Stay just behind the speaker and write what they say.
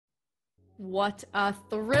What a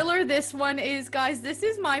thriller this one is, guys. This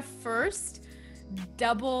is my first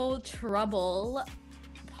double trouble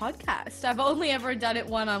podcast. I've only ever done it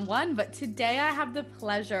one-on-one, but today I have the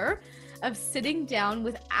pleasure of sitting down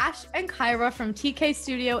with Ash and Kyra from TKAY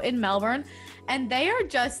Studio in Melbourne, and they are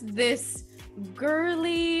just this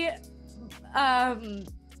girly,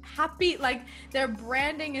 happy, like their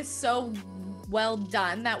branding is so well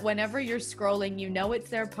done that whenever you're scrolling, you know it's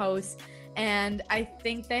their post. And I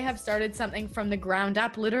think they have started something from the ground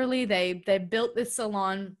up. Literally, they built this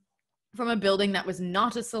salon from a building that was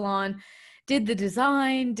not a salon, did the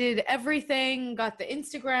design, did everything, got the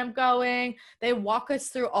Instagram going. They walk us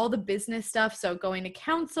through all the business stuff. So going to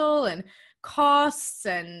council and costs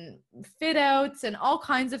and fit outs and all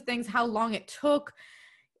kinds of things, how long it took,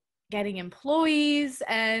 getting employees.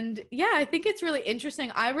 And yeah, I think it's really interesting.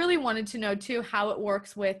 I really wanted to know too how it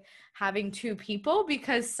works with having two people,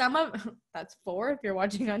 because some of that's four if you're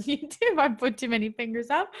watching on YouTube. I put too many fingers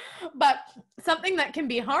up. But something that can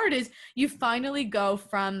be hard is you finally go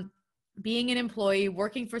from being an employee,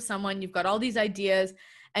 working for someone, you've got all these ideas,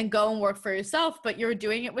 and go and work for yourself, but you're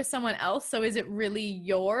doing it with someone else. So is it really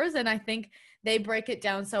yours? And I think they break it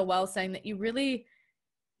down so well, saying that you really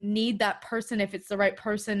need that person if it's the right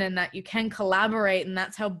person, and that you can collaborate, and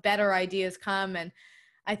that's how better ideas come. And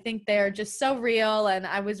I think they're just so real, and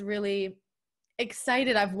I was really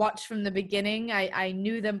excited. I've watched from the beginning. I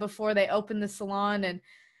knew them before they opened the salon, and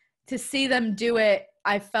to see them do it,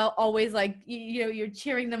 I felt always like, you know, you're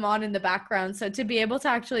cheering them on in the background. So to be able to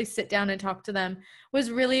actually sit down and talk to them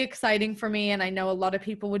was really exciting for me. And I know a lot of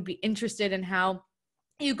people would be interested in how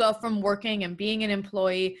you go from working and being an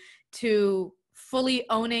employee to fully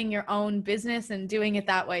owning your own business and doing it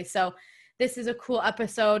that way. So this is a cool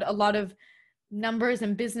episode, a lot of numbers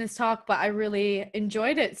and business talk, but I really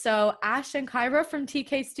enjoyed it. So Ash and Kyra from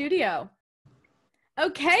TKAY Studio.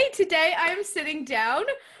 Okay, today I'm sitting down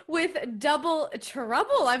with double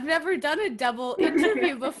trouble. I've never done a double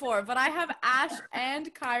interview before, but I have Ash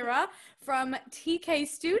and Kyra from TKAY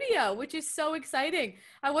Studio, which is so exciting.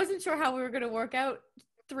 I wasn't sure how we were going to work out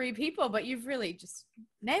three people, but you've really just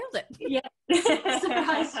nailed it. Yeah.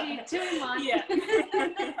 Surprised you. Two in one. Yeah. I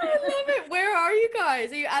love it. Where are you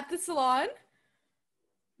guys? Are you at the salon?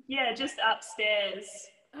 Yeah, just upstairs.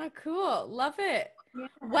 Oh, cool. Love it. Yeah.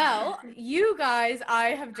 Well, you guys, I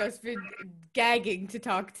have just been gagging to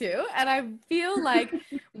talk to, and I feel like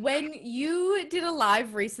when you did a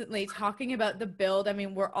live recently talking about the build, I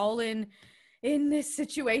mean, we're all in this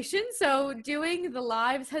situation. So doing the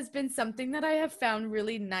lives has been something that I have found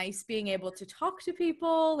really nice, being able to talk to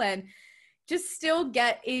people and just still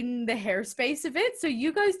get in the hairspace of it. So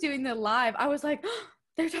you guys doing the live, I was like, oh,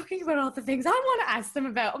 they're talking about all the things I want to ask them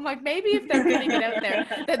about. I'm like, maybe if they're putting it out there,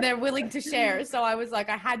 then they're willing to share. So I was like,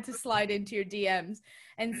 I had to slide into your DMs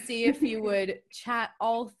and see if you would chat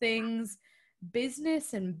all things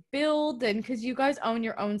business and build. And because you guys own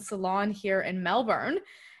your own salon here in Melbourne.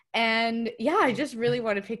 And yeah, I just really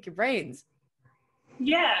want to pick your brains.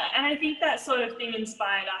 Yeah, and I think that sort of thing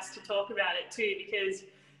inspired us to talk about it too, because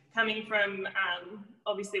coming from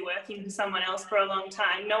obviously working for someone else for a long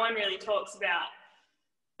time, no one really talks about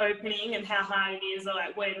opening and how hard it is, or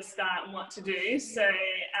like where to start and what to do. So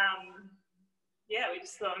yeah, we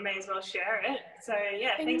just thought we may as well share it. So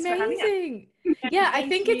yeah, thanks for having us. Yeah, I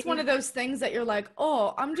think it's one of those things that you're like,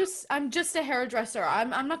 oh, I'm just a hairdresser.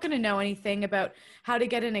 I'm not going to know anything about how to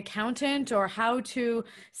get an accountant, or how to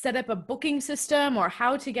set up a booking system, or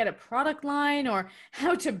how to get a product line, or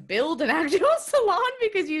how to build an actual salon,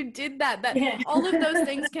 because you did that. All of those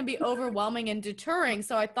things can be overwhelming and deterring.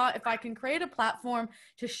 So I thought if I can create a platform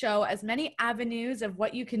to show as many avenues of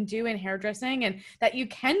what you can do in hairdressing, and that you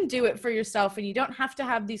can do it for yourself, and you don't have to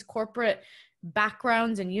have these corporate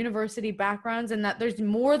backgrounds and university backgrounds, and that there's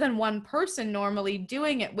more than one person normally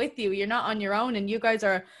doing it with you. You're not on your own, and you guys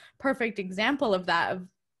are a perfect example of that, of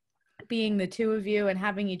being the two of you and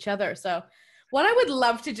having each other. So what I would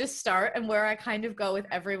love to just start, and where I kind of go with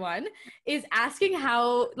everyone, is asking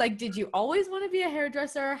how, like, did you always want to be a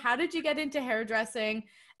hairdresser? How did you get into hairdressing?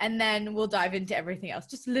 And then we'll dive into everything else.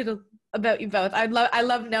 Just a little about you both. I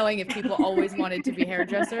love knowing if people always wanted to be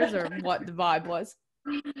hairdressers, or what the vibe was.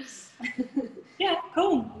 Yeah,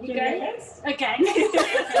 cool. You go first? Okay.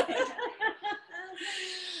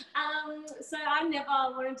 So I never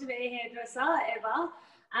wanted to be a hairdresser ever.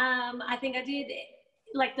 I think I did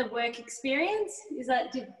like the work experience. Is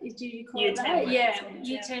that, did you call it that? Yeah,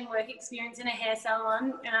 year 10 work experience in a hair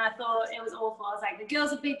salon, and I thought it was awful. I was like, the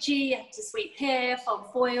girls are bitchy, you have to sweep hair,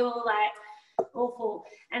 fold foil, like awful.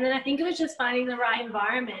 And then I think it was just finding the right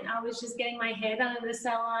environment. I was just getting my hair done in the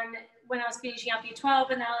salon when I was finishing up year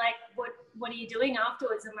 12, and they were like, what are you doing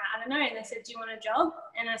afterwards? I'm like, I don't know. And they said, do you want a job?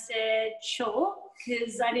 And I said, sure,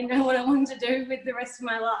 because I didn't know what I wanted to do with the rest of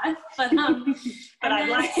my life. But I'd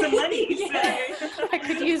like some money. Yeah. So. I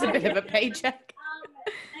could use a bit of a paycheck.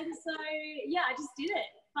 And so, yeah, I just did it.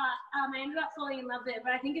 But I ended up falling in love with it.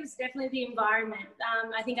 But I think it was definitely the environment.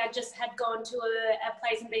 I think I just had gone to a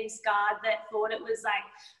place and been scarred that thought it was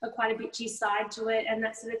like quite a bitchy side to it and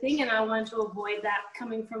that sort of thing. And I wanted to avoid that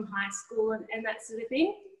coming from high school and that sort of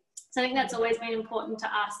thing. So I think that's always been important to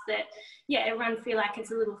us, that, yeah, everyone feel like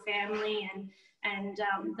it's a little family, and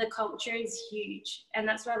the culture is huge. And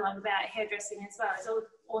that's what I love about hairdressing as well. It's all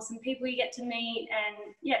awesome people you get to meet,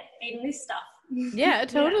 and, yeah, even this stuff. Yeah,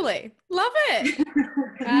 totally. Yeah. Love it.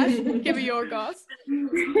 Ash, give me your goss.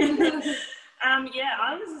 Yeah,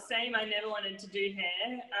 I was the same. I never wanted to do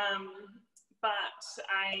hair, but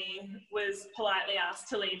I was politely asked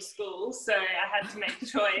to leave school, so I had to make a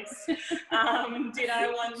choice. Did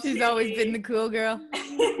I want She's to... always been the cool girl.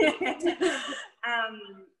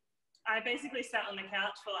 I basically sat on the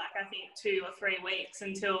couch for like, I think 2 or 3 weeks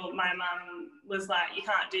until my mum was like, you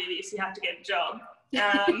can't do this, you have to get a job.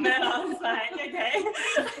 And I was like, okay.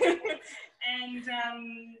 And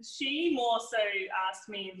she more so asked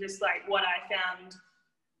me just like what I found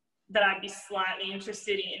that I'd be slightly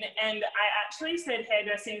interested in. And I actually said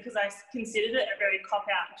hairdressing because I considered it a very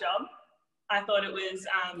cop-out job. I thought it was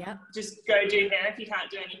just go do hair if you can't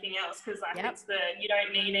do anything else, because like it's you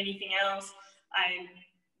don't need anything else. I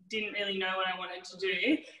didn't really know what I wanted to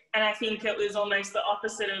do. And I think it was almost the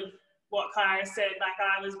opposite of what Kyra said. Like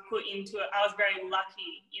I was put into it. I was very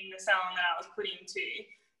lucky in the salon that I was put into,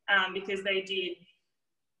 because they did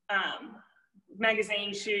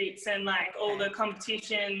magazine shoots and like all the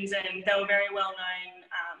competitions, and they were very well known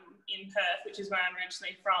in Perth, which is where I'm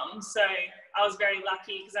originally from. So I was very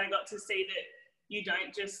lucky because I got to see that you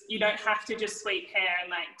don't have to just sweep hair and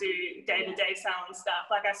like do day-to-day salon stuff.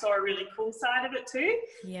 Like I saw a really cool side of it too,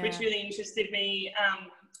 which really interested me.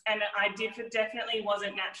 And I definitely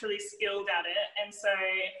wasn't naturally skilled at it. And so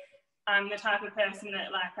I'm the type of person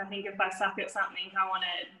that like, I think if I suck at something, I want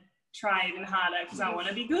to try even harder because I want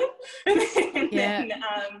to be good. And then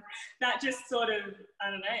that just sort of, I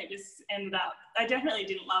don't know, just ended up, I definitely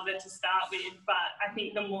didn't love it to start with, but I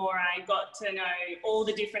think the more I got to know all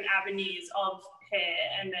the different avenues of hair,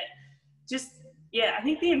 and that just, yeah, I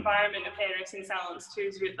think the environment of hairdressing salons too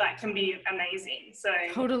is like can be amazing. So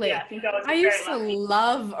totally. Yeah, I think I used to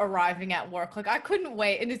love arriving at work. Like I couldn't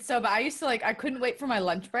wait, and it's so bad. I couldn't wait for my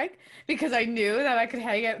lunch break because I knew that I could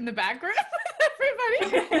hang out in the back room with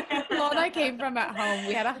everybody. The salon I came from at home,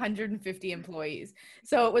 we had 150 employees,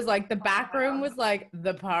 so it was like the back room was like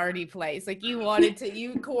the party place. Like you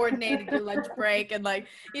coordinated your lunch break, and like,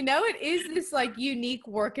 you know, it is this like unique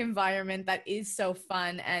work environment that is so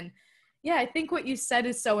fun. And yeah, I think what you said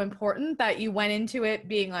is so important, that you went into it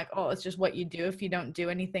being like, oh, it's just what you do if you don't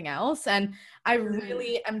do anything else. And I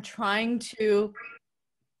really am trying to,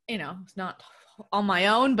 you know, it's not on my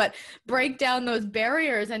own, but break down those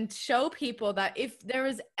barriers and show people that if there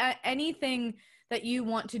is anything that you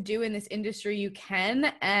want to do in this industry, you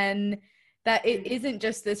can, and that it isn't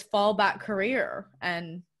just this fallback career.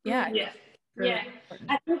 And yeah.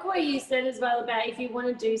 I think what you said as well about if you want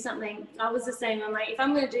to do something, I was the same. I'm like, if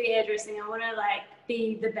I'm going to do hairdressing, I want to like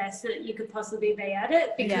be the best that you could possibly be at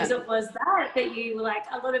it, because it was that you were like,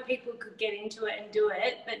 a lot of people could get into it and do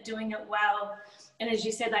it, but doing it well. And as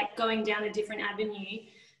you said, like going down a different avenue,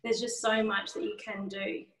 there's just so much that you can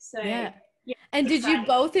do. So yeah. And did you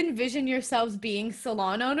both envision yourselves being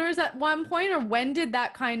salon owners at one point, or when did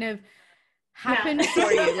that kind of happen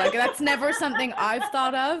for you? Like that's never something I've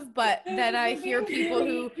thought of, but then I hear people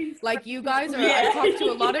who like you guys, or I talk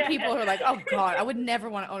to a lot of people who are like, oh god, I would never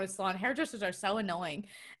want to own a salon. Hairdressers are so annoying.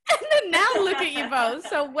 And then now look at you both.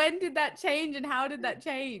 So when did that change, and how did that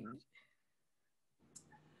change?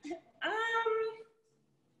 I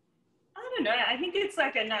don't know. I think it's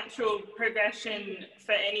like a natural progression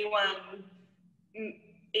for anyone.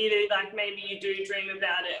 Either like maybe you do dream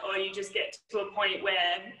about it, or you just get to a point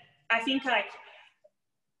where, I think like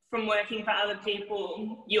from working for other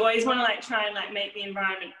people, you always want to like try and like make the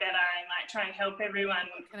environment better and like try and help everyone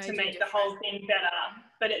to make the whole thing better.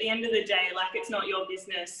 But at the end of the day, like it's not your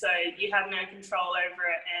business, so you have no control over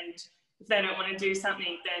it. And if they don't want to do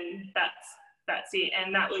something, then that's it.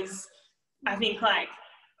 And that was, I think, like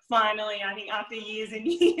finally, I think after years and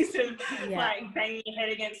years of like banging your head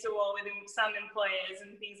against a wall with some employers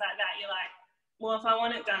and things like that, you're like, well, if I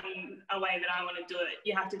want it done a way that I want to do it,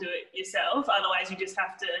 you have to do it yourself. Otherwise, you just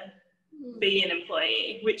have to be an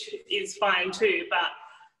employee, which is fine too. But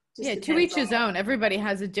to each his own. Everybody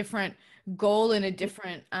has a different goal and a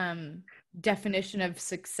different definition of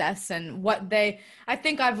success and what I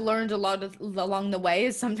think I've learned a lot along the way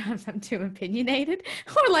is sometimes I'm too opinionated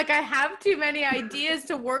or like I have too many ideas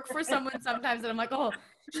to work for someone sometimes, and I'm like, oh,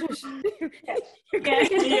 shush, you're gonna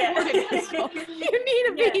get deported, so you need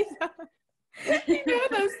a visa. You know,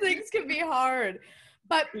 those things can be hard.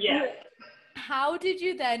 But how did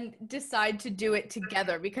you then decide to do it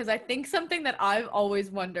together? Because I think something that I've always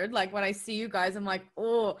wondered, like when I see you guys, I'm like,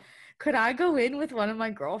 oh, could I go in with one of my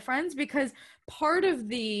girlfriends? Because part of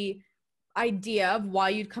the idea of why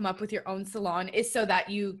you'd come up with your own salon is so that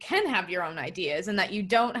you can have your own ideas and that you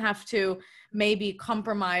don't have to maybe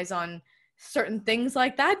compromise on certain things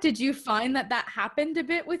like that. Did you find that that happened a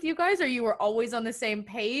bit with you guys, or you were always on the same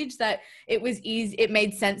page, that it was easy, it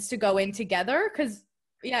made sense to go in together? Because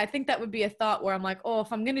I think that would be a thought where I'm like, oh,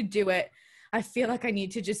 if I'm going to do it, I feel like I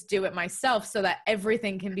need to just do it myself so that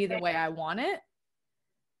everything can be the way I want it.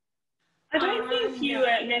 I don't think you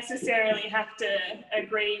necessarily have to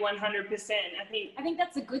agree 100%. I think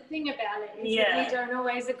that's a good thing about it, is that we don't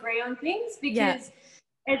always agree on things, because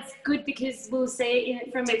it's good because we'll see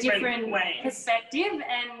it from a different perspective,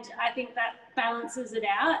 and I think that balances it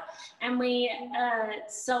out. And we are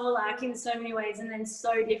so alike in so many ways and then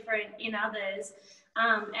so different in others.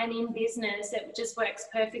 And in business, it just works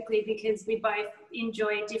perfectly because we both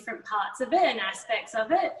enjoy different parts of it and aspects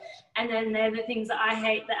of it. And then they're the things that I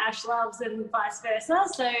hate that Ash loves, and vice versa.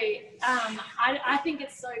 So I think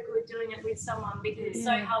it's so good doing it with someone because it's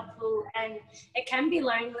so helpful, and it can be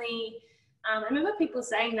lonely. I remember people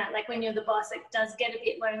saying that, like, when you're the boss, it does get a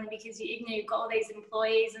bit lonely because you've got all these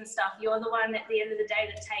employees and stuff. You're the one at the end of the day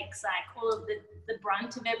that takes like all of the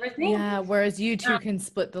brunt of everything. Yeah, whereas you two can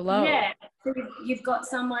split the load. Yeah, so you've got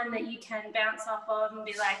someone that you can bounce off of and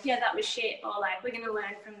be like, yeah, that was shit, or like, we're going to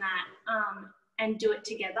learn from that, and do it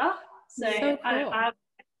together. So cool. I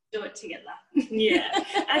do it together.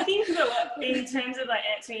 I think that in terms of like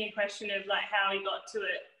answering your question of like how we got to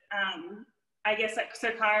it, I guess, like, so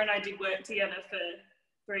Kyra and I did work together for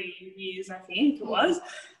 3 years, I think it was.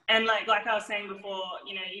 And like I was saying before,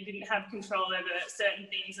 you know, you didn't have control over certain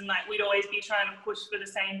things, and like we'd always be trying to push for the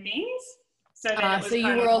same things. So then it was so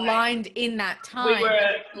you were aligned in that time.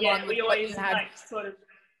 We were, we always like sort of,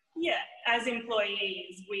 as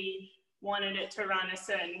employees, we wanted it to run a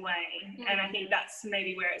certain way. And I think that's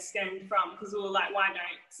maybe where it stemmed from, because we were like, why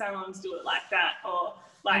don't salons do it like that? Or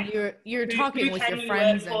like, and you're talking who with can your you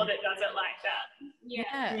friends work for that does it like that?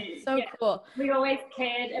 Cool. We always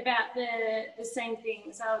cared about the same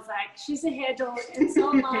things. I was like, she's a hair dog, and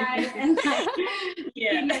so am I. And like, we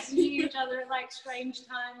messaging each other at like strange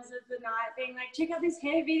times of the night, being like, check out this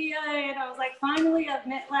hair video. And I was like, finally, I've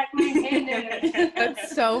met like my hair nerd.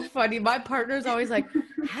 That's so funny. My partner's always like,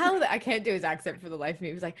 I can't do his accent for the life of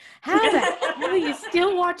me. He's like, how the hell are you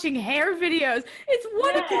still watching hair videos? It's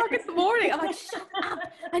 1 o'clock in the morning. I'm like, shut up.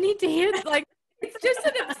 I need to hear this. Like, it's just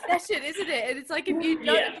an obsession, isn't it? And it's like, if you're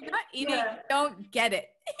not eating, you don't get it.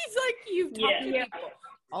 He's like, you've talked to people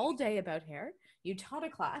all day about hair. You taught a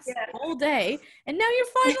class all day, and now you're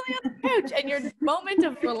finally on the couch, and your moment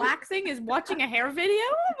of relaxing is watching a hair video.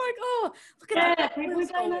 I'm like, oh, look at that. People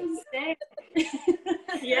don't understand.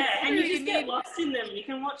 And you just get lost in them. You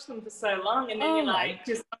can watch them for so long, and then you're like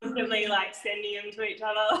just constantly like sending them to each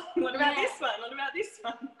other. What about this one? What about this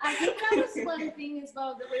one? I think that was one thing as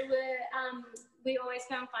well that we always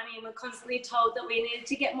found funny, and we're constantly told that we needed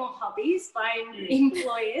to get more hobbies by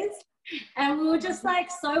employers. And we were just like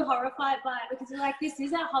so horrified by it, because we're like, this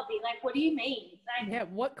is our hobby. Like, what do you mean? Like,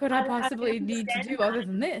 what could I possibly need to do other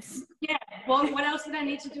than this? What else did I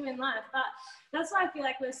need to do in life? But that's why I feel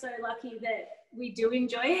like we're so lucky that we do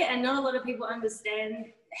enjoy it, and not a lot of people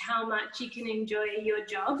understand how much you can enjoy your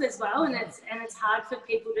job as well. And it's hard for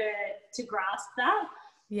people to grasp that.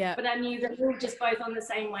 But I knew that we were just both on the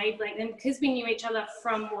same wavelength, and because we knew each other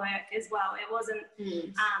from work as well, it wasn't,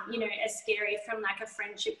 you know, as scary from like a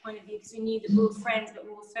friendship point of view, because we knew that we were friends, but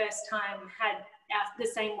we were first time had the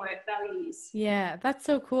same work values. Yeah, that's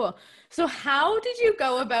so cool. So how did you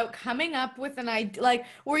go about coming up with an idea? Like,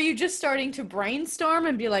 were you just starting to brainstorm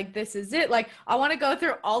and be like, this is it? Like, I want to go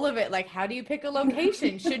through all of it. Like, how do you pick a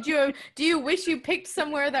location? Do you wish you picked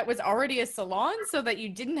somewhere that was already a salon so that you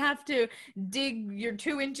didn't have to dig your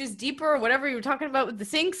 2 inches deeper or whatever you were talking about with the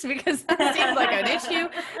sinks? Because that seems like an issue.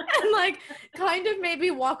 And like, kind of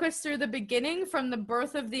maybe walk us through the beginning, from the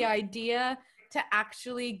birth of the idea to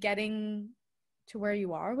actually getting to where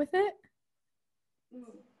you are with it.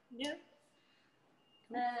 Well,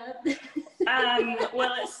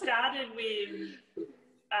 it started with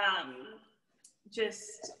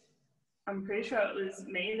I'm pretty sure it was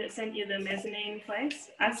me that sent you the mezzanine place.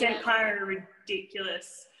 I sent Kyra a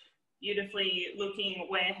ridiculous beautifully looking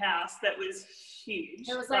warehouse that was huge.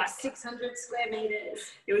 It was like 600 square meters.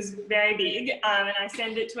 It was very big. And I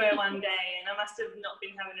sent it to her one day, and I must have not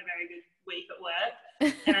been having a very good week at work.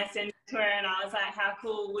 And I sent it to her and I was like, how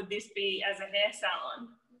cool would this be as a hair salon?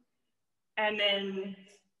 And then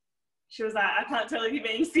she was like, I can't tell if you're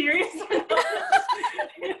being serious or not.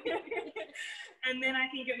 And then I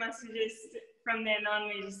think it must have just, from then on,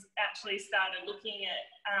 we just actually started looking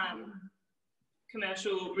at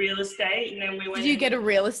commercial real estate. And then we went. Did you get a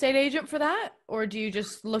real estate agent for that? Or do you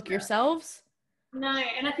just look yourselves? No,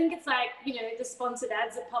 and I think it's like, you know, the sponsored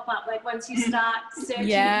ads that pop up, like once you start searching into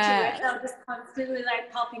it, they'll just constantly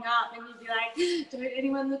like popping up and you'd be like, don't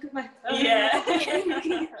anyone look at my phone? Yeah.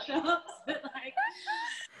 But like,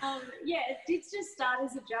 yeah, it did just start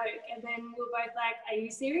as a joke, and then we were both like, are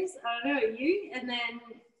you serious? I don't know, are you? And then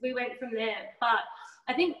we went from there. But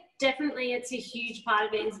I think definitely it's a huge part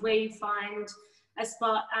of it is where you find a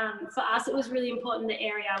spot. For us, it was really important, the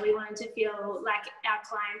area. We wanted to feel like our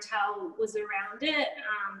clientele was around it.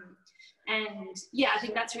 And yeah, I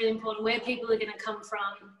think that's really important, where people are going to come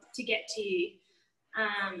from to get to you.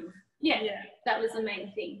 Yeah, that was the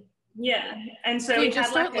main thing. Yeah. And so you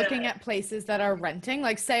just start looking at places that are renting.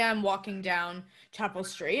 Like, say I'm walking down Chapel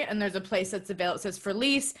Street and there's a place that's available, it says for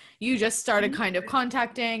lease. You just started kind of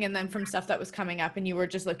contacting, and then from stuff that was coming up, and you were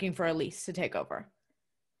just looking for a lease to take over.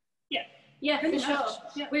 Yeah, for sure.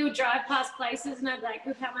 Yeah. We would drive past places and I'd like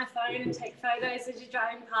whip out my phone and take photos as you're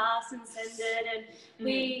driving past and send it.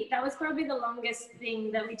 And that was probably the longest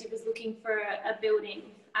thing that we did, was looking for a building.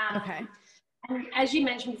 Okay. And as you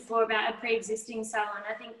mentioned before about a pre-existing salon,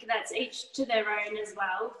 I think that's each to their own as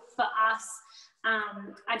well. For us,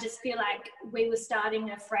 I just feel like we were starting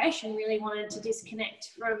afresh and really wanted to disconnect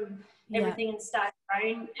from everything and start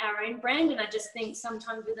our own brand. And I just think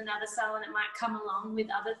sometimes with another salon, it might come along with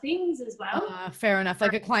other things as well. Fair enough.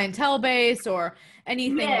 Like a clientele base or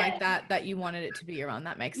anything like that you wanted it to be around.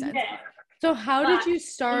 That makes sense. Yeah. So how did you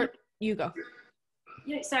start? You go.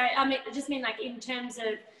 Yeah, sorry. I just mean like in terms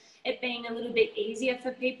of it being a little bit easier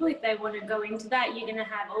for people if they want to go into that. You're going to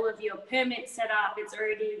have all of your permits set up. It's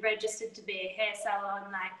already registered to be a hair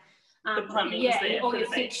salon. Like, the plumbing, all your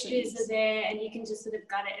fixtures are there, and you can just sort of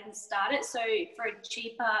gut it and start it. So for a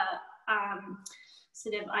cheaper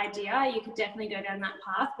sort of idea, you could definitely go down that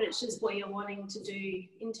path, but it's just what you're wanting to do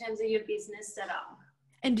in terms of your business setup.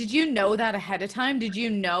 And did you know that ahead of time? Did you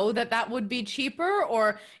know that that would be cheaper,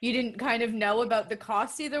 or you didn't kind of know about the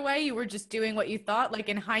costs either way? You were just doing what you thought? Like,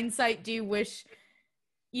 in hindsight, do you wish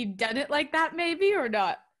you'd done it like that maybe, or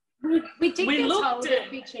not? We did get told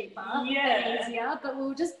it'd be cheaper and easier, but we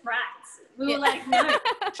were just brats. We were like, no.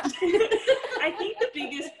 I think the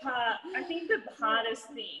biggest part, I think the hardest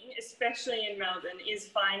thing, especially in Melbourne, is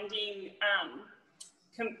finding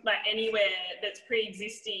like anywhere that's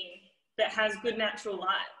pre-existing that has good natural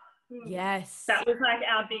light. Yes. That was like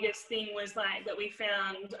our biggest thing, was like that we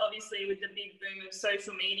found, obviously with the big boom of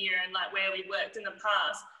social media and like where we worked in the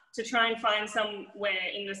past, to try and find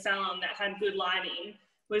somewhere in the salon that had good lighting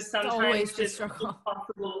was sometimes just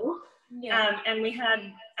impossible. Yeah. And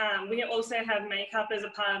we also have makeup as a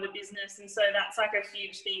part of the business, and so that's like a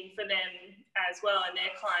huge thing for them as well and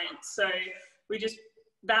their clients. So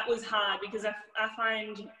that was hard, because I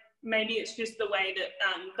find maybe it's just the way that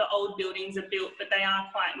the old buildings are built, but they are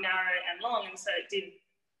quite narrow and long, and so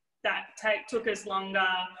took us longer.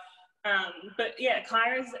 But yeah,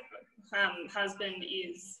 Kyra's husband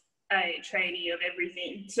is a tradie of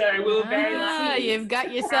everything, so we were very lucky. You've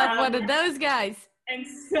got yourself one of those guys. And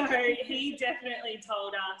so he definitely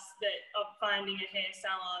told us that of finding a hair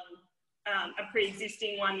salon, a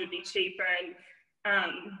pre-existing one would be cheaper,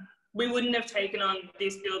 and we wouldn't have taken on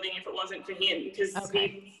this building if it wasn't for him, because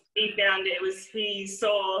he found he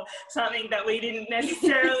saw something that we didn't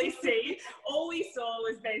necessarily see. All we saw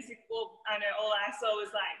was all I saw was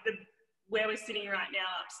like where we're sitting right now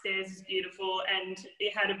upstairs is beautiful, and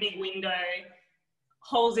it had a big window,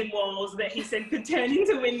 holes in walls that he said could turn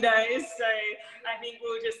into windows. So I think we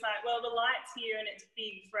were just like, well, the light's here and it's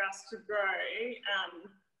big for us to grow,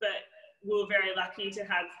 but we were very lucky to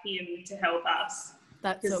have him to help us.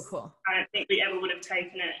 That's so cool. I don't think we ever would have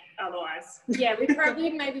taken it otherwise. Yeah, we probably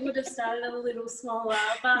maybe would have started a little smaller,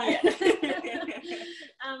 but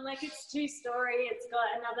like it's 2-story. It's got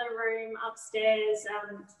another room upstairs.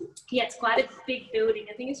 It's quite a big building.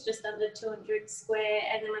 I think it's just under 200 square,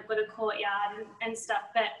 and then we've got a courtyard and stuff,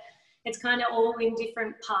 but it's kind of all in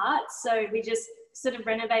different parts. So we just sort of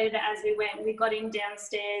renovated it as we went. We got in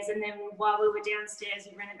downstairs, and then while we were downstairs,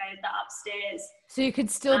 we renovated the upstairs. So you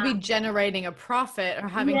could still be generating a profit or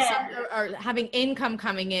having having income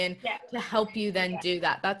coming in to help you then do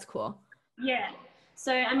that. That's cool. Yeah.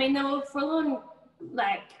 So, I mean, they were full on,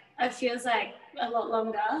 like, it feels like a lot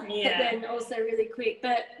longer, but then also really quick.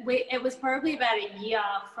 But it was probably about a year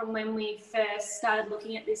from when we first started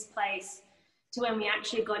looking at this place to when we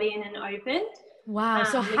actually got in and opened. Wow.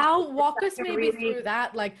 So walk us maybe through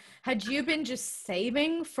that. Like, had you been just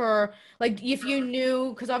saving for, like, if you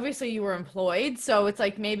knew, because obviously you were employed, so it's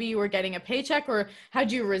like maybe you were getting a paycheck, or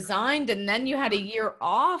had you resigned and then you had a year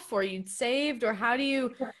off, or you'd saved, or how do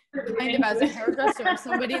you kind of, as a hairdresser or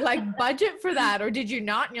somebody, like, budget for that? Or did you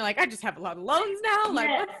not? And you're like, I just have a lot of loans now. Like,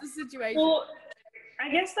 what's the situation? Well, I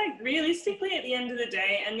guess, like, realistically at the end of the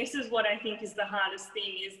day, and this is what I think is the hardest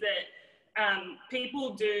thing, is that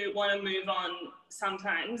people do want to move on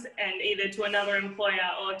sometimes, and either to another employer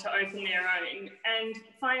or to open their own. And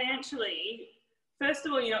financially, first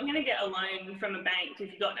of all, you're not going to get a loan from a bank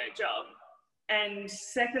if you've got no job. And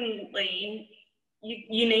secondly,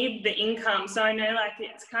 you need the income. So I know, like,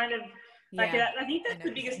 it's kind of like, I think that's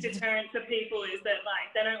the biggest deterrent for people, is that,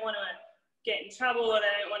 like, they don't want to get in trouble, or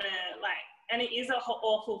they don't want to, like, and it is an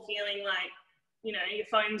awful feeling, like, you know, your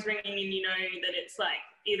phone's ringing and you know that it's like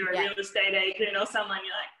either a real estate agent or someone,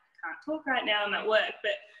 you're like, can't talk right now, I'm at work.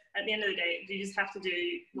 But at the end of the day, you just have to do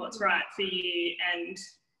what's right for you. And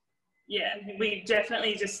yeah, we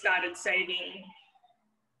definitely just started saving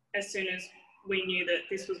as soon as we knew that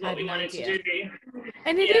this was what we wanted to do.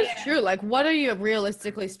 And it is true. Like, what are you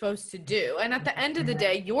realistically supposed to do? And at the end of the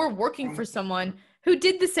day, you're working for someone who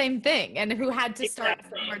did the same thing and who had to start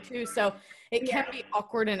somewhere too. So it can be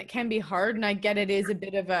awkward and it can be hard. And I get it is a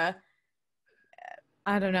bit of a,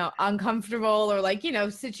 I don't know, uncomfortable or, like, you know,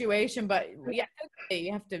 situation, but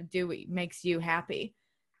you have to do what makes you happy.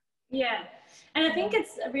 Yeah. And I think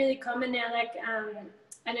it's really common now. Like,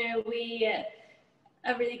 I know we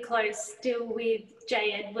are really close still with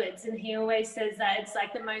Jay Edwards, and he always says that it's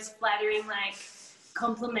like the most flattering, like,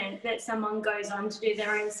 compliment that someone goes on to do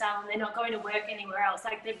their own salon. They're not going to work anywhere else.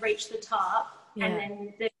 Like, they've reached the top and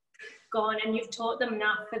then they've gone, and you've taught them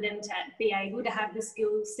enough for them to be able to have the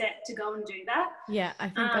skill set to go and do that. Yeah, I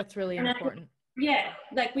think that's really important.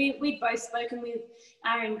 Like we've both spoken with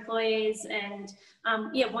our employers, and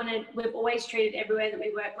we've always treated everywhere that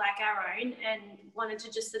we work like our own, and wanted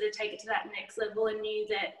to just sort of take it to that next level, and knew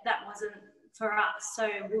that that wasn't for us, so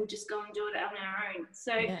we'll just go and do it on our own.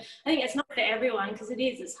 So I think it's not for everyone, because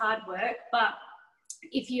it's hard work, but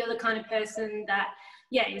if you're the kind of person that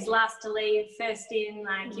is last to leave, first in,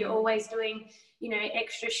 like you're always doing, you know,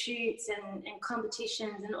 extra shoots and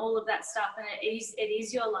competitions and all of that stuff, and it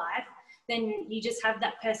is your life, then you just have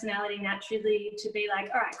that personality naturally to be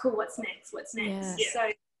like, all right, cool, what's next? So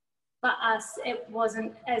for us, it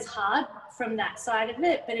wasn't as hard from that side of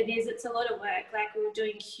it, but it's a lot of work. Like, we were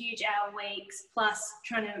doing huge hour weeks, plus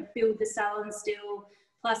trying to build the salon still,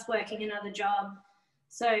 plus working another job.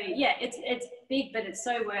 So yeah, it's big, but it's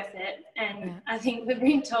so worth it. And I think we've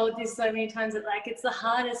been told this so many times that, like, it's the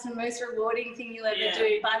hardest and most rewarding thing you'll ever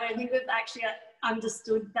do. But I don't think we've actually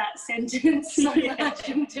understood that sentence so much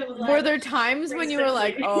until, like, were there times when you were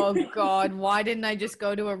like, oh God, why didn't I just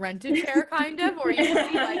go to a rented chair, kind of? Or you see,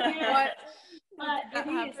 like, what? But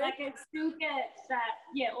it is, like, it still gets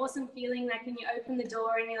that awesome feeling, like when you open the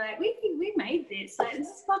door and you're like, we made this, like, this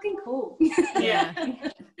is fucking cool.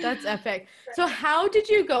 That's epic. So how did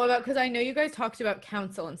you go about, because I know you guys talked about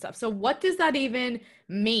council and stuff, so what does that even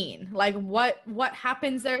mean? Like, what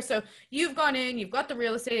happens there? So you've gone in, you've got the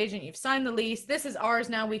real estate agent, you've signed the lease, this is ours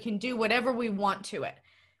now, we can do whatever we want to it,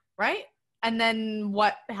 right? And then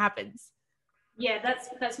what happens?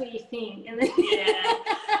 That's what you think. And then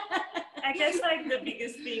I guess, like, the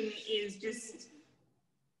biggest thing is just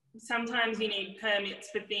sometimes you need permits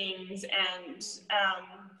for things, and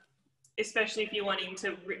especially if you're wanting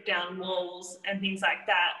to rip down walls and things like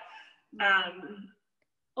that.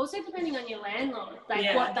 Also, depending on your landlord,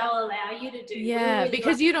 like what they'll allow you to do. Yeah,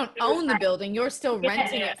 because you don't own the building. You're still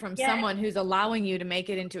renting it from someone who's allowing you to make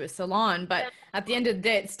it into a salon. But at the end of the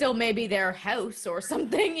day, it's still maybe their house or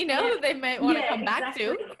something, you know, they might want to come back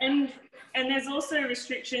to. And there's also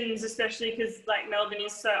restrictions, especially because, like, Melbourne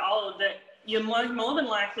is so old, that you're more than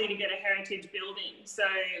likely to get a heritage building. So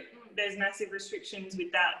there's massive restrictions with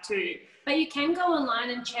that too. But you can go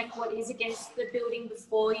online and check what is against the building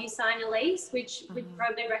before you sign a lease, which we'd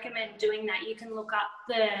probably recommend doing that. You can look up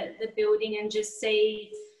the building and just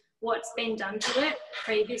see what's been done to it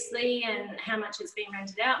previously and how much it's been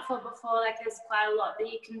rented out for before. Like, there's quite a lot that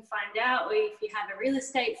you can find out, or if you have a real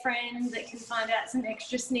estate friend that can find out some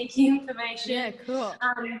extra sneaky information. Yeah, cool.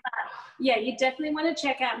 But you definitely want to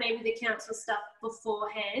check out maybe the council stuff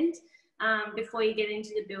beforehand, before you get into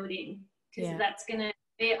the building, because that's going to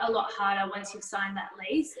a lot harder once you've signed that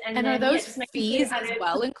lease. And then, are those just fees as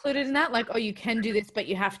well included in that? Like, oh, you can do this, but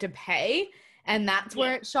you have to pay, and that's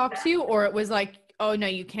where it shocks you? Or it was like, oh no,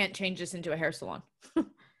 you can't change this into a hair salon?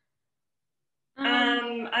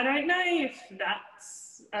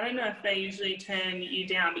 I don't know if they usually turn you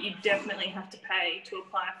down, but you definitely have to pay to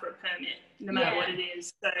apply for a permit, no matter what it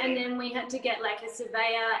is. So. And then we had to get like a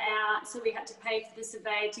surveyor out, so we had to pay for the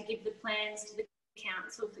surveyor to give the plans to the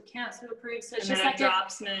council for council approved. So it's just like a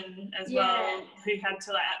draftsman as well, who had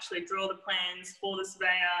to like actually draw the plans for the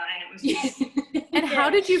surveyor, and it was just And how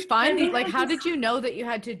did you find these? Like, how did you know that you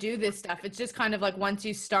had to do this stuff? It's just kind of like once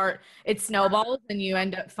you start, it snowballs and you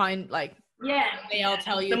end up they'll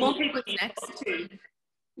tell you the more people next. And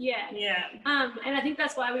I think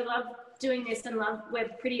that's why we love doing this, and we're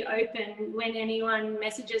pretty open. When anyone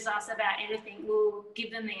messages us about anything, we'll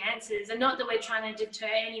give them the answers. And not that we're trying to deter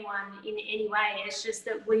anyone in any way. It's just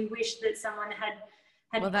that we wish that someone had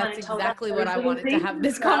well, that's exactly what I wanted to have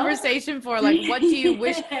this conversation for. Like, what do you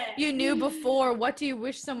wish you knew before? What do you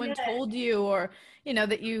wish someone told you, or, you know,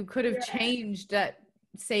 that you could have changed that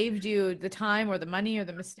saved you the time or the money or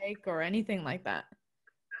the mistake or anything like that?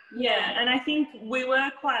 Yeah, and I think we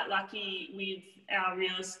were quite lucky with our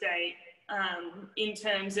real estate in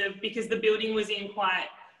terms of, because the building was in quite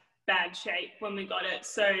bad shape when we got it.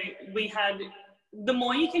 So we had, the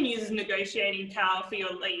more you can use as negotiating power for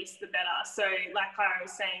your lease, the better. So like Kyra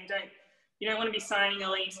was saying, you don't want to be signing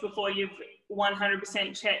a lease before you've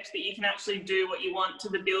 100% checked that you can actually do what you want to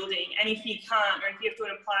the building. And if you can't, or if you have to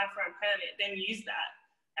apply for a permit, then use that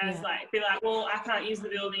as be like, well, I can't use the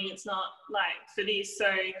building, it's not like for this, so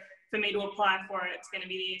for me to apply for it, it's going to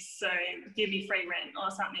be this, so give me free rent or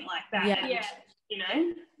something like that. You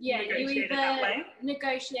know, negotiate it that way.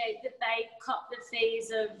 Negotiate that they cop the fees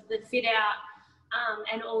of the fit out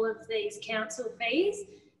and all of these council fees,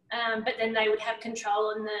 but then they would have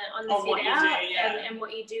control on the fit out and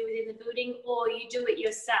what you do within the building, or you do it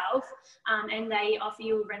yourself, and they offer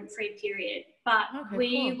you a rent-free period. But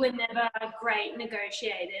we were never great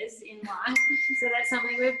negotiators in life, so that's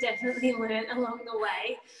something we've definitely learned along the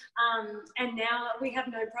way. And now we have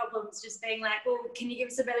no problems just being like, well, can you give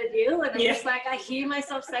us a better deal? And I'm just like, I hear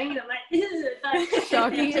myself saying it, I'm like, but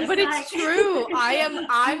shocking, but it's true.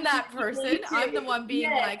 I'm that person. I'm the one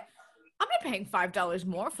being like, I'm not paying $5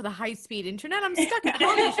 more for the high-speed internet. I'm stuck at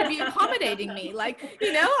home. You should be accommodating me. Like,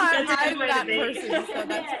 you know, I'm that person. So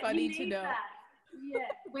that's funny to know.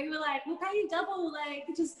 We were like, we'll pay you double, like,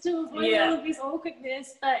 just to avoid all of this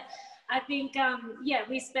awkwardness. But I think,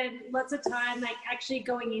 we spent lots of time, like, actually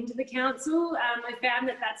going into the council. I found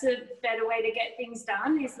that that's a better way to get things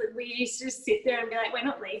done, is that we used to just sit there and be like, we're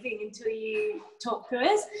not leaving until you talk to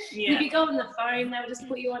us. If you go on the phone, they'll just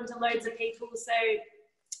put you onto loads of people. So,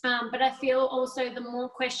 but I feel also the more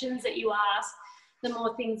questions that you ask, the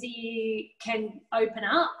more things you can open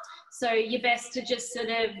up. So you're best to just sort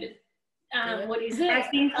of, what is it? I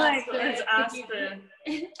think let's ask for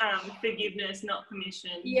forgiveness, not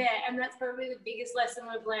permission. Yeah, and that's probably the biggest lesson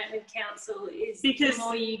we've learned with council, is because the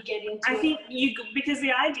more you get into because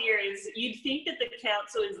the idea is, you'd think that the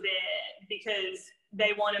council is there because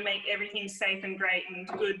they want to make everything safe and great and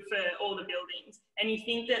good for all the buildings. And you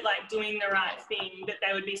think that, like, doing the right thing, that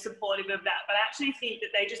they would be supportive of that. But I actually think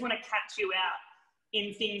that they just want to catch you out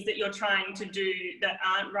in things that you're trying to do that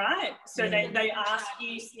aren't right. So they ask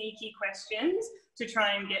you sneaky questions to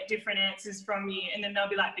try and get different answers from you. And then they'll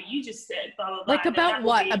be like, but you just said blah, blah, blah. Like, about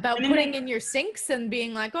what? About putting in your sinks and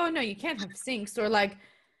being like, oh, no, you can't have sinks, or like...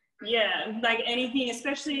 Yeah, like anything,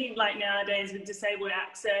 especially like nowadays with disabled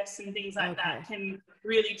access and things like that, can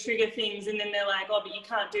really trigger things. And then they're like, oh, but you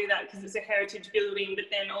can't do that because it's a heritage building, but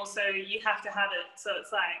then also you have to have it. So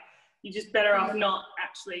it's like, you're just better off not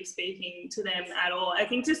actually speaking to them at all. I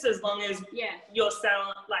think just as long as your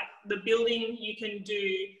salon, like the building, you can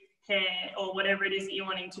do hair or whatever it is that you're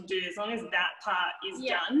wanting to do, as long as that part is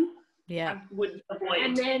done, I would avoid.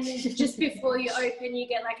 And then just before you open, you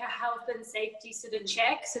get like a health and safety sort of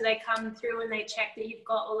check. So they come through and they check that you've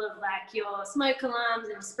got all of like your smoke alarms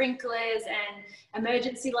and sprinklers and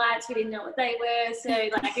emergency lights. We didn't know what they were. So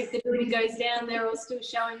like if the building goes down, they're all still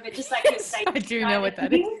showing, but just like your safety. I do know what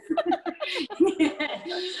that is.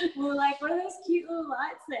 We're like, what are those cute little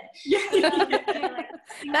lights there?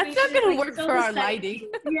 That's not going to work for our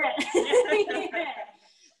lighting.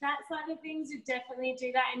 That side of things, you definitely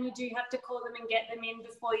do that, and you do have to call them and get them in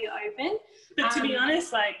before you open. But to be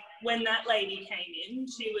honest, like when that lady came in,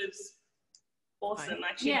 she was awesome.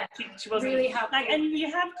 Like she wasn't really helpful. Like, and you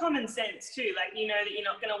have common sense too. Like, you know that you're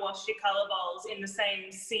not going to wash your colour bowls in the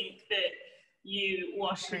same sink that you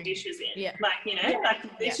wash the dishes in. Like, you know, like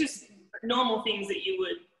it's just normal things that you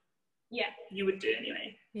would you would do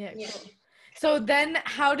anyway. Yeah. Cool. So then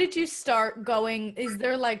how did you start going? Is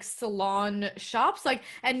there like salon shops, like,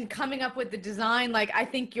 and coming up with the design? Like, I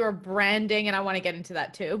think your branding, and I want to get into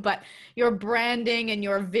that too, but your branding and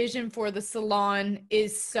your vision for the salon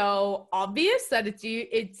is so obvious that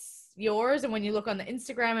it's yours. And when you look on the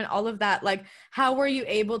Instagram and all of that, like, how were you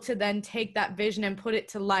able to then take that vision and put it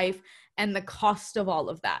to life, and the cost of all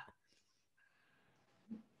of that?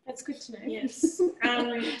 That's good to know. Yes.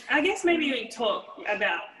 I guess maybe we talk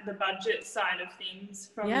about the budget side of things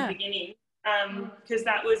from the beginning, because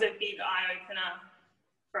that was a big eye-opener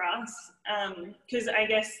for us. Because I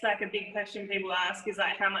guess like a big question people ask is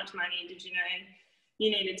like, how much money did you know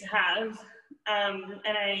you needed to have? And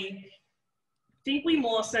I think we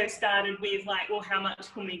more so started with like, well, how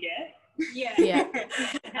much can we get? Yeah. And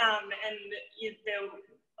there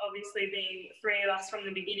obviously being three of us from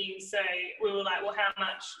the beginning, so we were like, well, how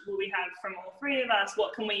much will we have from all three of us?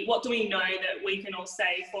 What do we know that we can all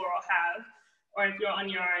save for or have? Or if you're on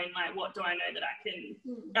your own, like, what do I know that I can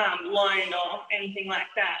loan or anything like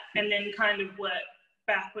that? And then kind of work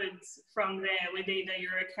backwards from there with either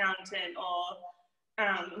your accountant or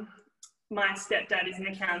my stepdad is an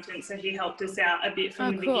accountant, so he helped us out a bit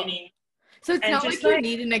from the beginning. So it's not like you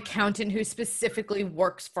need an accountant who specifically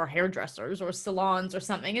works for hairdressers or salons or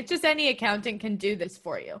something. It's just any accountant can do this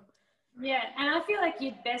for you. Yeah, and I feel like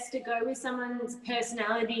you'd best to go with someone's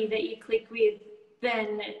personality that you click with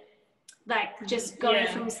than like just going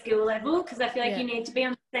from skill level, because I feel like you need to be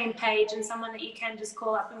on the same page and someone that you can just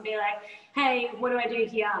call up and be like, hey, what do I do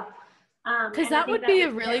here? Because that would be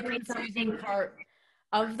a really confusing part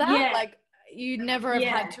of that. Yeah. Like, you never have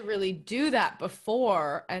had to really do that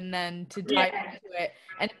before, and then to dive into it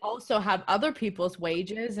and also have other people's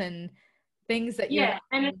wages and things that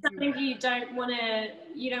and it's something you don't want to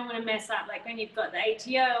mess up, like when you've got the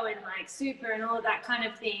ATO and like super and all of that kind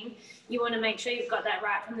of thing. You want to make sure you've got that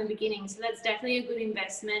right from the beginning, so that's definitely a good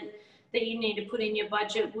investment that you need to put in your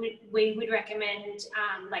budget. We would recommend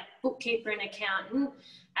like bookkeeper and accountant,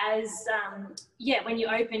 as when you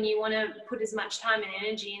open, you want to put as much time and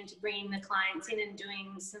energy into bringing the clients in and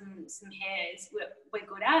doing some hairs we're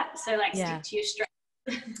good at, so like stick to your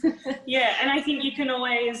strengths. And I think you can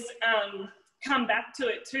always come back to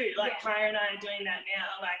it too, like Kyra and I are doing that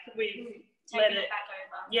now, like we've let it back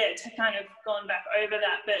over. To kind of gone back over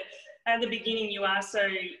that, but at the beginning you are so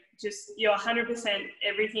just, you're 100%,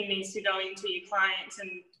 everything needs to go into your clients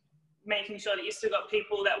and making sure that you've still got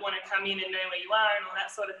people that want to come in and know where you are and all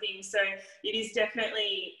that sort of thing. So it is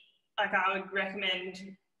definitely, like, I would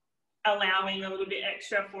recommend allowing a little bit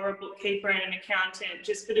extra for a bookkeeper and an accountant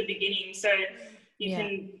just for the beginning, so you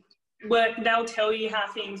can work, they'll tell you how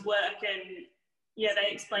things work, and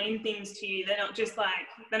they explain things to you. They're not just like,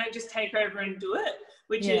 they don't just take over and do it,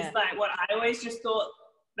 which is like what I always just thought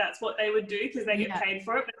that's what they would do because they get paid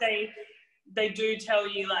for it, but they do tell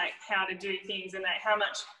you like how to do things and like how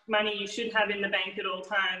much money you should have in the bank at all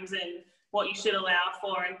times and what you should allow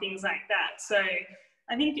for and things like that. So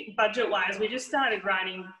I think budget wise, we just started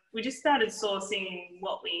sourcing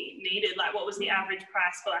what we needed, like what was the average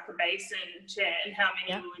price for like a basin chair and how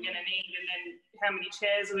many we were going to need, and then how many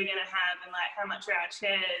chairs are we going to have, and like how much are our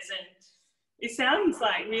chairs. And it sounds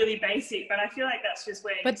like really basic, but I feel like that's just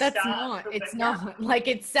where it's not like,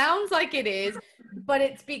 it sounds like it is, but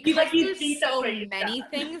it's because there's so many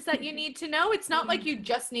things that you need to know. It's not like you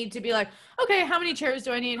just need to be like, okay, how many chairs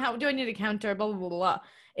do I need? How do I need a counter? Blah, blah, blah, blah.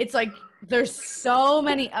 It's like, there's so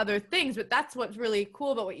many other things, but that's what's really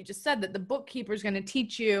cool about what you just said, that the bookkeeper is going to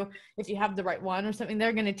teach you, if you have the right one or something,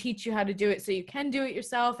 they're going to teach you how to do it so you can do it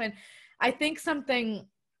yourself. And I think something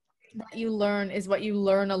that you learn is what you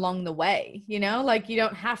learn along the way, you know, like you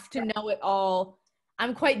don't have to know it all.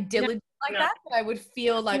 I'm quite diligent that, but I would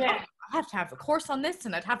feel like, oh, I have to have a course on this,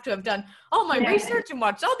 and I'd have to have done all my research and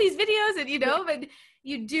watched all these videos, and, you know, but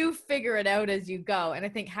you do figure it out as you go. And I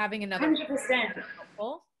think having another 100%.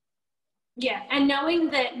 helpful. Yeah, and knowing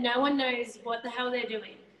that no one knows what the hell they're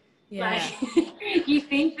doing. Yeah. Like, you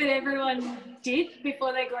think that everyone did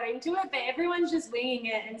before they got into it, but everyone's just winging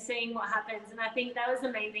it and seeing what happens. And I think that was the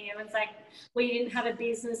main thing. Everyone's like, we didn't have a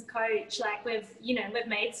business coach. Like, we've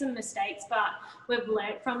made some mistakes, but we've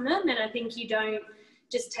learned from them. And I think you don't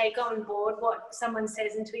just take on board what someone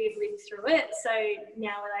says until you've lived through it. So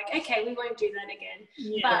now we're like, okay, we won't do that again.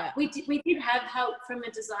 Yeah. But we did have help from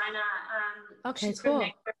a designer. Okay, cool.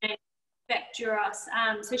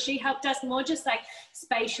 So she helped us more just like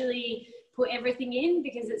spatially put everything in,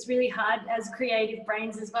 because it's really hard as creative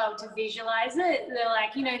brains as well to visualize it. They're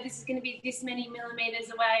like, you know, this is going to be this many millimeters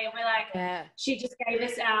away, and we're like, she just gave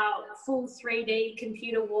us our full 3D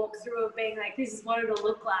computer walkthrough of being like, this is what it'll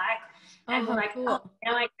look like, and we're like, cool. Oh,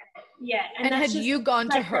 now I get it. Yeah. And had you gone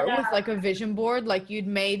to her with that, like a vision board, like you'd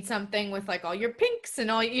made something with like all your pinks and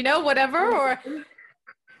all, you know, whatever, or?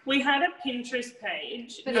 We had a Pinterest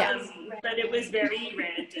page, but it was very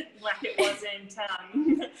random. Like it wasn't,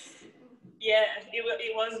 yeah,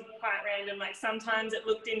 it was quite random. Like sometimes it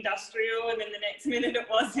looked industrial and then the next minute it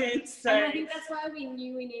wasn't. So and I think that's why we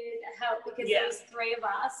knew we needed help, because there was 3 of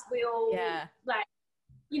us. We all like,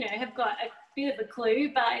 you know, have got a bit of a clue,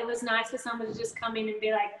 but it was nice for someone to just come in and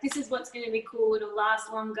be like, this is what's going to be cool, it'll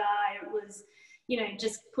last longer. It was, you know,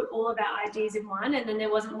 just put all of our ideas in one, and then there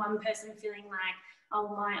wasn't one person feeling like,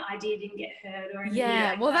 oh, my idea didn't get heard or anything.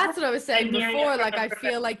 Yeah, well, that's what I was saying before. Like, I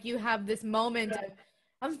feel like you have this moment of,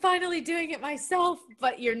 I'm finally doing it myself,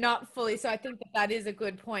 but you're not fully. So I think that that is a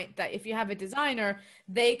good point, that if you have a designer,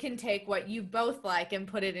 they can take what you both like and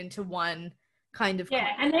put it into one kind of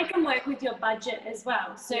and they can work with your budget as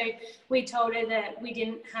well. So we told her that we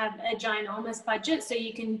didn't have a ginormous budget, so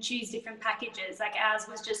you can choose different packages. Like ours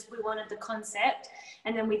was just, we wanted the concept,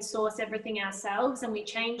 and then we'd source everything ourselves, and we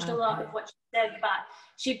changed a lot of what she said, but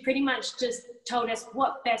she pretty much just told us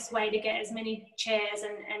what best way to get as many chairs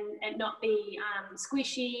and not be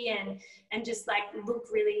squishy and just like look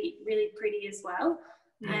really, really pretty as well.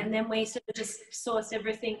 And then we sort of just sourced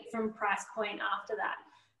everything from price point after that.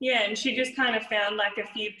 Yeah, and she just kind of found like a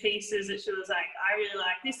few pieces that she was like, I really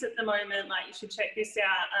like this at the moment, like you should check this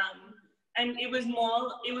out. And it was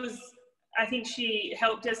I think she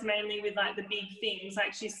helped us mainly with like the big things.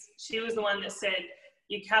 Like she was the one that said,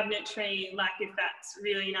 your cabinetry, like if that's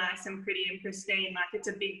really nice and pretty and pristine, like it's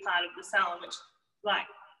a big part of the salon, which like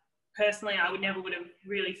personally I would have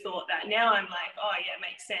really thought that. Now I'm like, oh yeah, it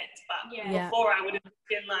makes sense. But before I would have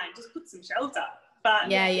been like, just put some shelves up.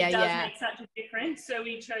 But it does make such a difference. So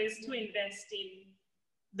we chose to invest in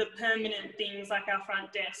the permanent things like our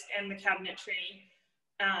front desk and the cabinetry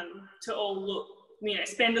to all look, you know,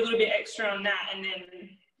 spend a little bit extra on that, and then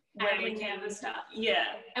when we can other stuff. Yeah.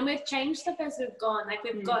 And we've changed stuff as we've gone. Like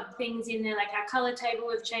we've got things in there, like our colour table,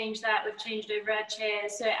 we've changed that. We've changed over our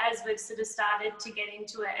chairs. So as we've sort of started to get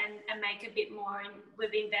into it and make a bit more, and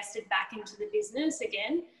we've invested back into the business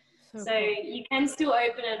again. So cool. You can still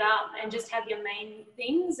open it up and just have your main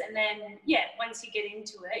things, and then once you get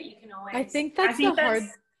into it, you can always. I think that's hard.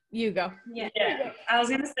 You go. Yeah. I was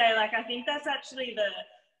gonna say, like, I think that's actually the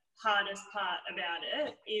hardest part about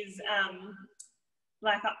it is,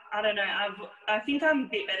 like, I don't know. I think I'm a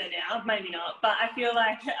bit better now, maybe not, but I feel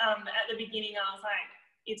like at the beginning I was like,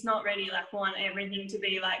 it's not ready, like I want everything to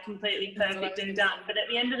be like completely perfect and done. But at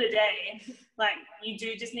the end of the day, like you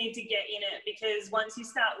do just need to get in it, because once you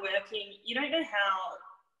start working, you don't know how,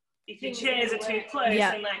 if your chairs are too close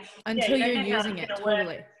and like until you're using it,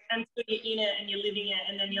 totally. Until you're in it and you're living it,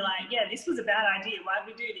 and then you're like, yeah, this was a bad idea. Why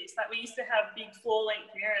did we do this? Like we used to have big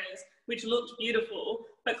floor-length mirrors, which looked beautiful,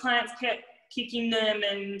 but clients kept kicking them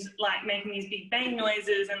and like making these big bang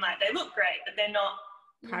noises, and like they look great, but they're not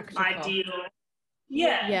ideal.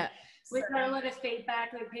 Yeah. We've got a lot of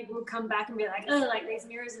feedback where people would come back and be like, oh, like these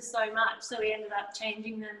mirrors are so much. So we ended up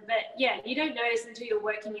changing them. But you don't notice until you're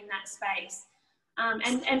working in that space.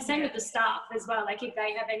 And same with the staff as well. Like if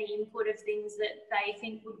they have any input of things that they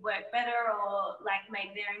think would work better or like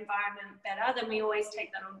make their environment better, then we always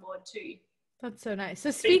take that on board too. That's so nice.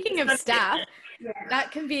 So speaking of staff,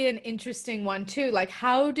 that can be an interesting one too. Like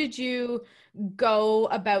how did you go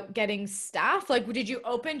about getting staff? Like did you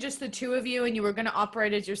open just the two of you and you were going to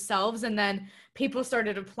operate as yourselves and then people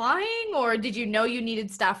started applying, or did you know you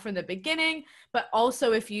needed staff from the beginning? But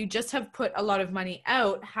also if you just have put a lot of money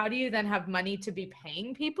out, how do you then have money to be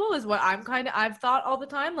paying people is what I've thought all the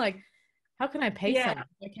time. Like how can I pay someone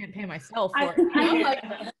if I can't pay myself? Well,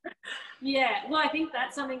 I think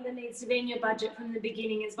that's something that needs to be in your budget from the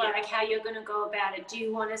beginning as well, like how you're going to go about it. Do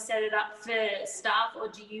you want to set it up for staff, or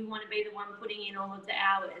do you want to be the one putting in all of the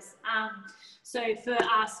hours? So for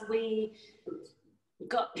us, we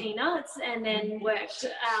got peanuts and then worked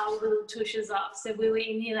our little tushes off. So we were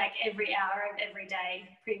in here like every hour of every day,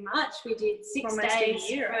 pretty much. We did 6 days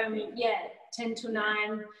from 10 to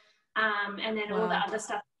 9, and then all the other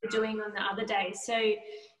stuff we're doing on the other days. So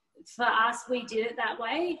for us, we did it that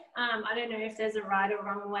way. I don't know if there's a right or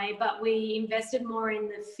wrong way, but we invested more in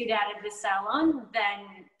the fit out of the salon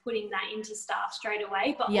than putting that into staff straight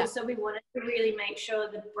away. But also we wanted to really make sure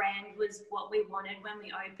the brand was what we wanted when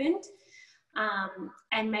we opened,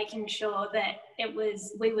 and making sure that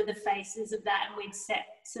we were the faces of that, and we'd set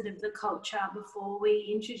sort of the culture before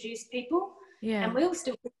we introduced people. Yeah. And we were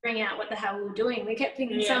still figuring out what the hell we were doing. We kept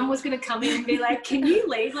thinking someone was going to come in and be like, can you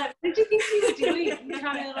leave? Like, what did you think you were doing?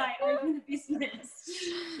 Trying to like open the business.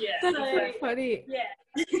 Yeah. That's so funny.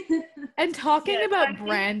 Yeah. And talking about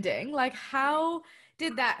branding, like how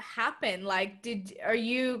did that happen? Like,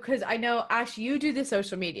 because I know, Ash, you do the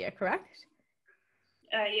social media, correct?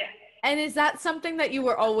 Yeah. And is that something that you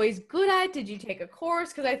were always good at? Did you take a course?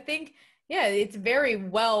 Because I think, yeah, it's very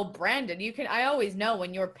well branded. I always know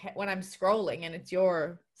when I'm scrolling and it's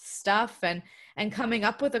your stuff and coming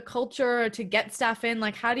up with a culture to get stuff in.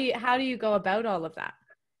 Like, how do you go about all of that?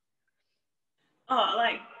 Oh,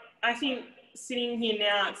 like, I think sitting here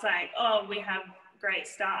now, it's like, oh, we have great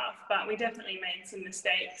staff, but we definitely made some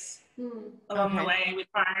mistakes along the way with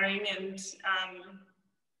hiring, and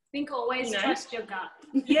I think always trust your gut.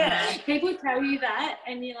 Yeah. People tell you that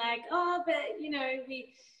and you're like, oh, but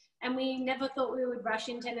we never thought we would rush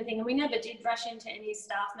into anything, and we never did rush into any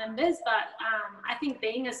staff members, but I think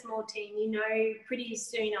being a small team, you know pretty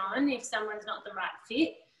soon on if someone's not the right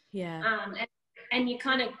fit. Yeah. And you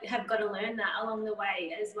kind of have got to learn that along the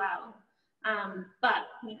way as well. But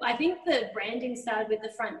I think the branding started with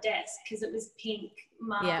the front desk because it was pink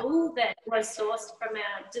marble that was sourced from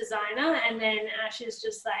our designer, and then Ash has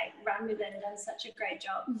just like run with it and done such a great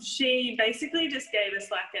job. She basically just gave us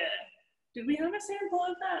like did we have a sample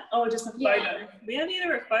of that? Oh, just a photo. Yeah. We had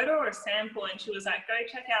either a photo or a sample, and she was like, go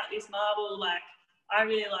check out this marble, like I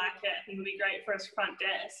really like it, I think it'll be great for us front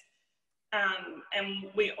desk. And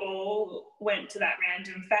we all went to that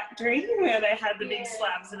random factory where they had the big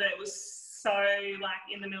slabs of it. It was so like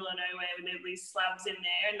in the middle of nowhere with these slabs in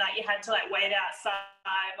there, and like you had to like wait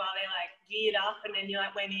outside while they like geared up, and then you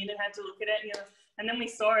like went in and had to look at it, and then we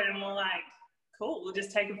saw it and we're like, cool, we'll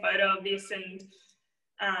just take a photo of this, and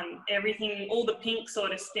everything, all the pink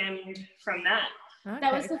sort of stemmed from that. Okay,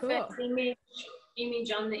 that was the first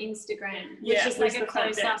image on the Instagram, which is like a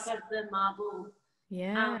close-up of the marble.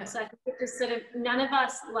 Yeah. So I think it just sort of, none of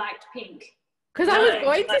us liked pink. Because I was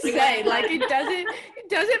going to say, like, it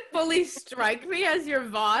doesn't fully strike me as your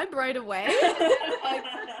vibe right away. Like,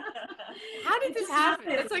 how did this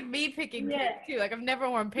happen? It's like me picking pink too. Like, I've never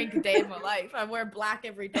worn pink a day in my life. I wear black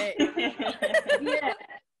every day.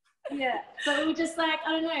 Yeah, but we were just like,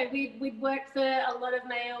 I don't know, we'd worked for a lot of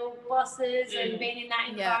male bosses and been in that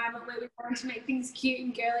environment where we wanted to make things cute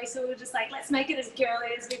and girly, so we were just like, let's make it as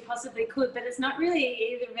girly as we possibly could, but it's not really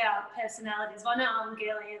either of our personalities. Well, no, I'm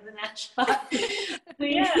girlier than Ash, but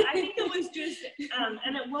yeah, I think it was just,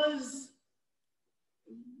 and it was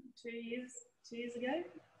 2 years ago?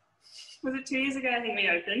 Was it 2 years ago? I think we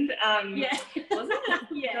opened. Yeah. Was it?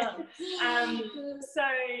 Yeah. So,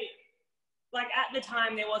 like at the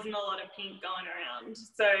time there wasn't a lot of pink going around,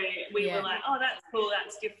 so we were like, oh, that's cool,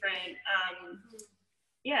 that's different.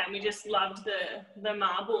 And we just loved the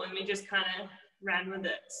marble, and we just kind of ran with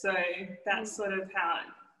it, so that's sort of how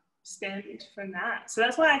it stemmed from that. So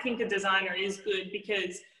that's why I think a designer is good,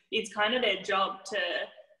 because it's kind of their job to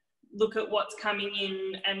look at what's coming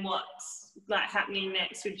in and what's like happening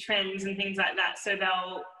next with trends and things like that, so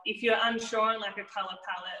they'll, if you're unsure on like a color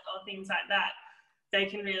palette or things like that, they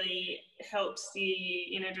can really help steer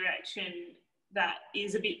you in a direction that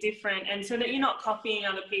is a bit different, and so that you're not copying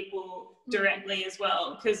other people directly as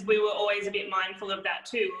well, because we were always a bit mindful of that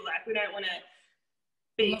too. Like, we don't want to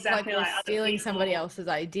be exactly like other stealing people. Somebody else's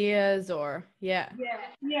ideas, or yeah.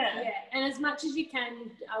 And as much as you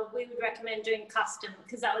can, we would recommend doing custom,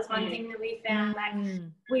 because that was one thing that we found. Like,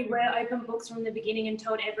 we were open books from the beginning and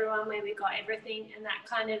told everyone where we got everything, and that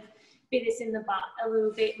kind of bit us in the butt a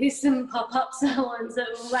little bit with some pop-up salons that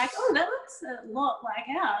were like, oh, that looks a lot like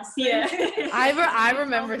ours. So I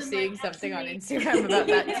remember seeing something on Instagram about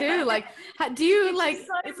that too. Like, do you like,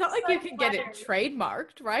 it's not like you can get it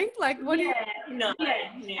trademarked, right? Like, what do you? No.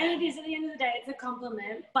 And it is, at the end of the day, it's a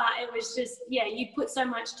compliment, but it was just, you put so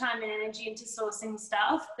much time and energy into sourcing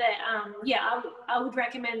stuff that, I would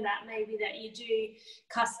recommend that maybe that you do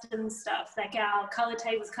custom stuff. Like, our colour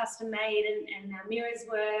tables custom made, and our mirrors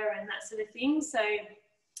were, and that sort of thing. So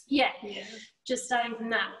just starting from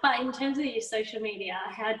that. But in terms of your social media,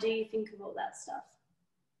 how do you think of all that stuff?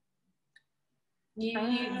 You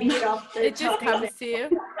veered off the it just comes to you.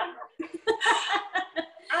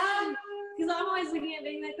 Because I'm always looking at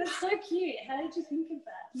being like, that's so cute, how did you think of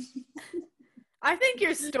that? I think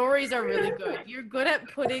your stories are really good. You're good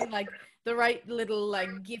at putting like the right little like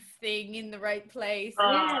gift thing in the right place.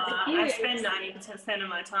 I spend 90% of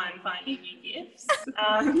my time finding new gifts.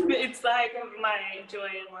 It's like my joy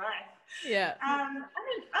in life. Yeah. I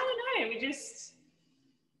don't know. We just,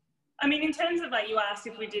 I mean, in terms of like, you asked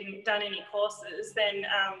if we done any courses, then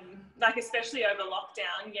like especially over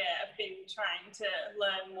lockdown, I've been trying to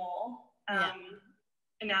learn more.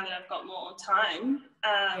 And now that I've got more time,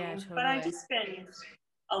 totally. But I just spend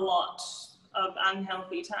a lot of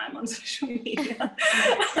unhealthy time on social media.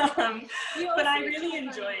 But I really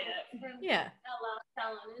enjoy it. Our last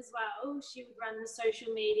salon as well, she would run the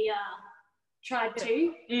social media, tried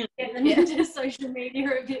to get them into social media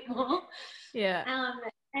a bit more. Yeah.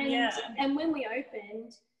 And when we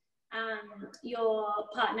opened, your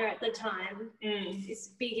partner at the time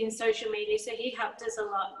is big in social media, so he helped us a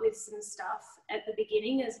lot with some stuff at the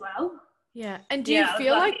beginning as well. Yeah. And do you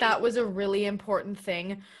feel like that was a really important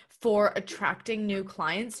thing for attracting new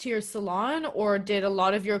clients to your salon, or did a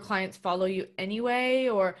lot of your clients follow you anyway,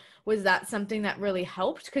 or was that something that really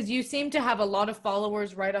helped? Because you seem to have a lot of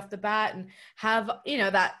followers right off the bat and have, you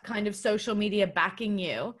know, that kind of social media backing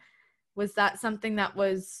you. Was that something that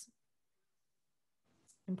was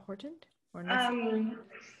important or necessary?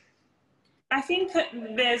 I think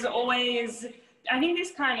there's always, I think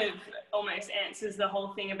this kind of almost answers the whole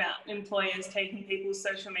thing about employers taking people's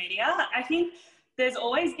social media. I think there's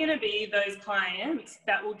always going to be those clients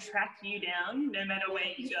that will track you down no matter where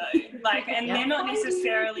you go. Like, and they're not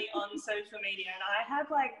necessarily on social media. And I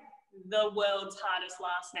have like the world's hardest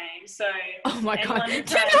last name. So, oh my God. Do you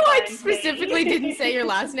know I specifically didn't say your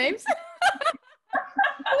last names?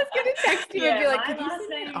 I was going to text you and be like, could you send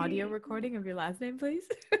me an audio recording of your last name, please?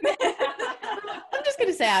 I'm just going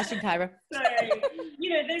to say Ash and Kyra. So, you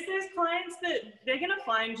know, there's clients that they're going to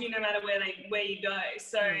find you no matter where you go.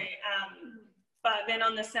 So, but then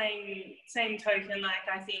on the same token, like,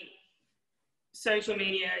 I think social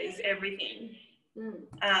media is everything.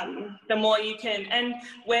 The more you can, and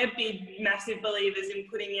we're big, massive believers in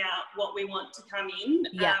putting out what we want to come in.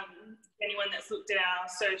 Anyone that's looked at our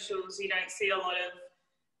socials, you don't see a lot of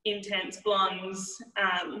intense blondes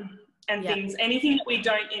and things. Anything that we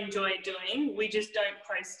don't enjoy doing, we just don't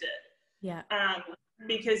post it.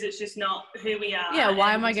 Because it's just not who we are. Yeah,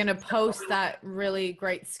 why am I going to post that really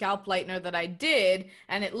great scalp lightener that I did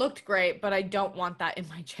and it looked great, but I don't want that in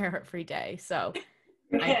my chair every day. So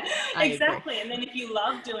I exactly. Agree. And then if you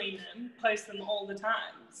love doing them, post them all the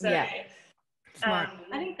time. So I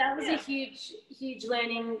think that was a huge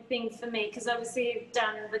learning thing for me, because obviously I've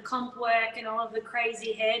done the comp work and all of the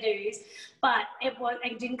crazy hairdos, but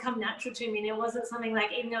it didn't come natural to me, and it wasn't something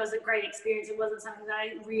like, even though it was a great experience, it wasn't something that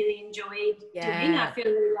I really enjoyed doing. I feel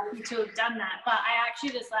really lucky to have done that, but I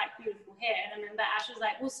actually just like beautiful hair. And I remember Ash was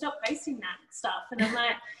like, well, stop posting that stuff, and I'm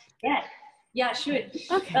like, yeah, I should.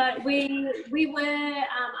 Okay. But we were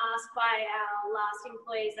asked by our last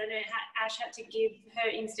employees. I know Ash had to give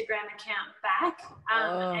her Instagram account back,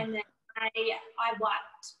 and then I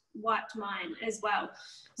wiped mine as well.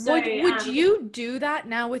 So, would you do that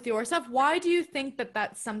now with your stuff? Why do you think that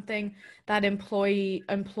that's something that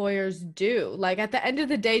employers do? Like, at the end of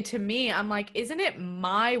the day, to me, I'm like, isn't it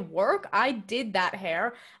my work? I did that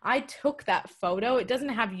hair. I took that photo. It doesn't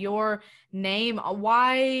have your name.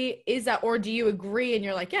 Why is that? Or do you agree and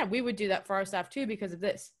you're like, yeah, we would do that for our staff too because of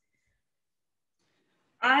this?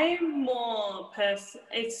 I'm more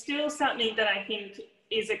it's still something that I think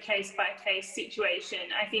is a case-by-case situation.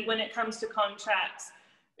 I think when it comes to contracts,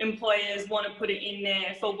 employers want to put it in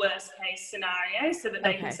there for worst-case scenarios so that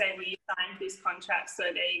they can say, well, you signed this contract, so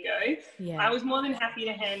there you go. Yeah. I was more than happy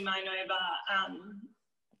to hand mine over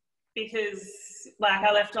because, like,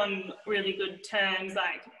 I left on really good terms.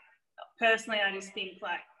 Like, personally, I just think,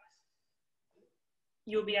 like,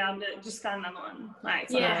 you'll be able to just start another one. Like,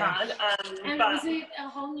 it's not hard. And it was a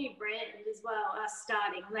whole new brand as well, us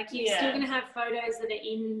starting. Like, you're still going to have photos that are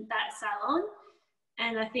in that salon.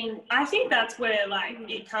 And I think that's where, like,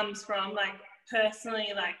 it comes from. Like, personally,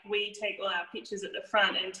 like, we take all our pictures at the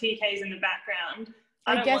front and TK's in the background.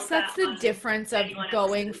 I guess that's the difference of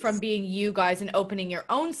going from being you guys and opening your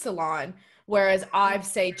own salon, whereas I've,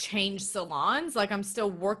 say, changed salons. Like, I'm still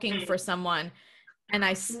working for someone. And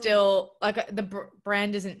I still, like, the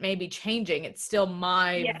brand isn't maybe changing. It's still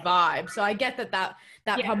my vibe. So I get that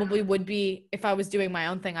probably would be, if I was doing my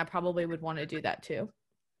own thing, I probably would want to do that too.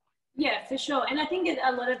 Yeah, for sure. And I think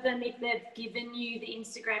a lot of them, if they've given you the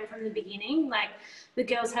Instagram from the beginning, like the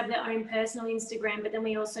girls have their own personal Instagram, but then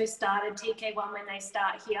we also started TK1 when they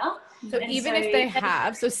start here. So even if they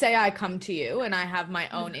have, so say I come to you and I have my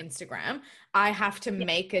own Instagram, I have to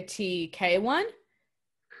make a TK one?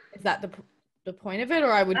 Is that the point of it,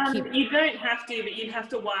 or I would keep? You don't have to, but you'd have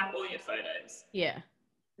to wipe all your photos. Yeah.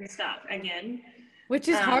 And start again. Which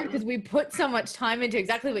is hard because we put so much time into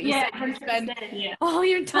exactly what you said. You spend all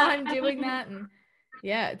your time doing that, and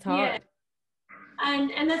it's hard.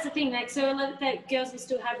 And that's the thing, like, so a lot of the girls will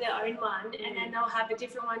still have their own one, and then they'll have a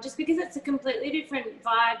different one just because it's a completely different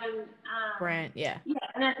vibe and brand,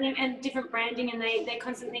 and I think, and different branding, and they're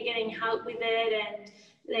constantly getting help with it, and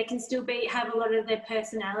they can still have a lot of their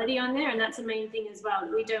personality on there, and that's the main thing as well.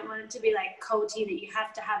 We don't want it to be like culty that you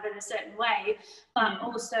have to have it a certain way, but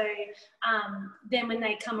also then when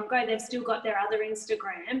they come and go, they've still got their other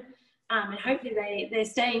Instagram, and hopefully they're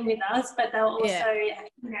staying with us, but they'll also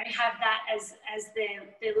have that as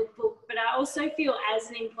their lookbook. But I also feel as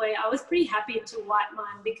an employee, I was pretty happy to wipe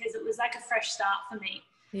mine because it was like a fresh start for me.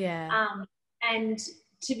 And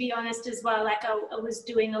to be honest as well, like I was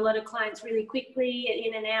doing a lot of clients really quickly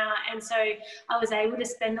in and out, and so I was able to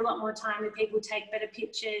spend a lot more time with people, take better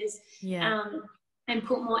pictures, and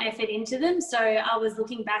put more effort into them. So I was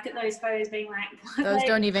looking back at those photos being like, those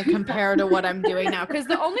don't even compare to what I'm doing now. Because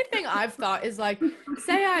the only thing I've thought is like,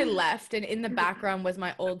 say I left and in the background was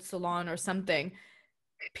my old salon or something,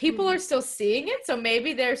 people are still seeing it, so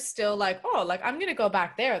maybe they're still like, oh, like I'm gonna go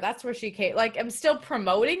back there, that's where she came. Like I'm still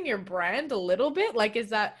promoting your brand a little bit, like is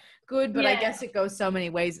that good? But I guess it goes so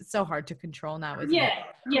many ways, it's so hard to control now, isn't it?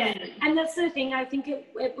 And that's the thing, I think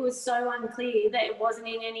it was so unclear that it wasn't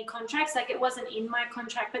in any contracts. Like it wasn't in my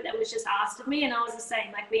contract, but that was just asked of me, and I was the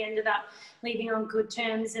same. Like we ended up leaving on good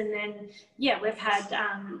terms, and then we've had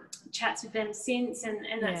chats with them since, and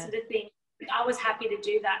that sort of thing. I was happy to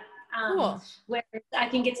do that. Cool. Where I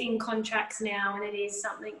think it's in contracts now, and it is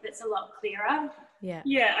something that's a lot clearer. I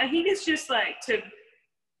think it's just like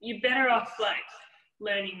you're better off like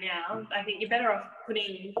learning now. I think you're better off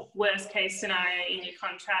putting worst case scenario in your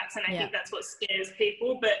contracts, and I think that's what scares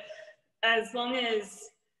people. But as long as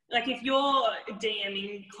like if you're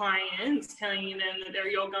DMing clients telling them that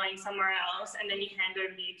you're going somewhere else, and then you hand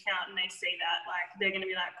over the account and they see that, like they're going to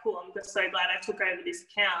be like, cool, I'm just so glad I took over this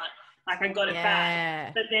account. Like I got it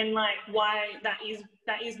back. But then like why that is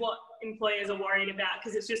what employers are worried about,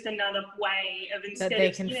 because it's just another way of instead that they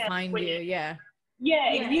of, can find you.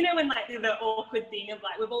 You know, when like the awkward thing of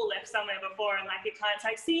like we've all left somewhere before and like your client's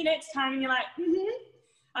like, see you next time, and you're like,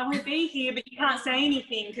 I won't be here, but you can't say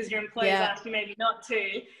anything because your employers ask you maybe not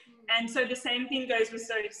to. And so the same thing goes with,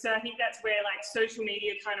 so I think that's where like social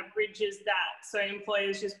media kind of bridges that. So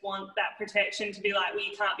employers just want that protection to be like, well,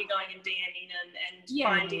 you can't be going and DMing and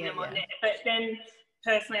finding them on there. But then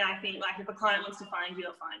personally, I think like if a client wants to find you,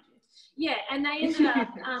 they'll find you. Yeah, and they ended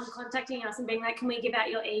up contacting us and being like, can we give out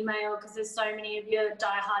your email, because there's so many of your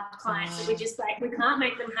diehard clients that we just like, we can't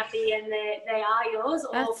make them happy, and they are yours.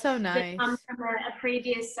 Or that's so nice. They come from a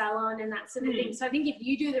previous salon and that sort of thing. So I think if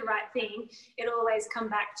you do the right thing, it'll always come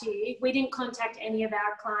back to you. We didn't contact any of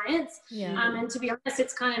our clients. And to be honest,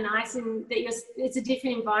 it's kind of nice in that it's a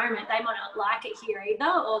different environment. They might not like it here either,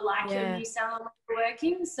 or like your new salon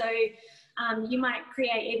working. So you might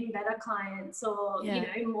create even better clients, or you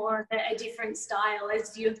know, more of a different style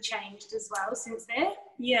as you've changed as well since there.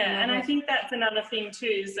 And I think that's another thing too,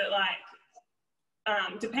 is that like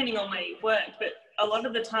depending on where you work, but a lot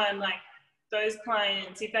of the time like those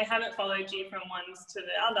clients, if they haven't followed you from one to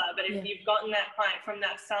the other, but if you've gotten that client from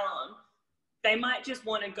that salon, they might just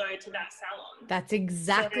want to go to that salon. That's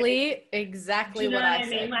exactly what I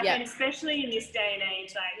mean? Like, and especially in this day and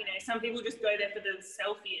age, like, you know, some people just go there for the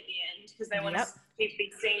selfie at the end because they want to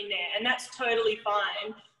be seen there, and that's totally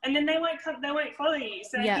fine. And then they won't follow you.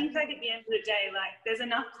 So I think like at the end of the day, like there's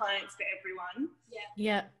enough clients for everyone.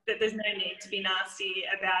 That there's no need to be nasty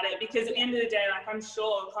about it, because at the end of the day, like I'm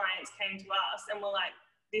sure clients came to us and were like,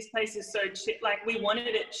 this place is so chill. Like we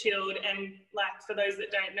wanted it chilled, and like for those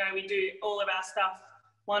that don't know, we do all of our stuff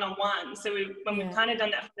one-on-one. So when we've kind of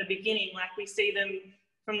done that from the beginning, like we see them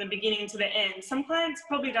from the beginning to the end. Some clients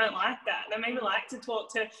probably don't like that. They maybe like to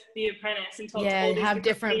talk to the apprentice and talk to all these have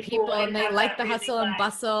different people and they like the really hustle and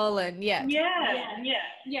bustle and and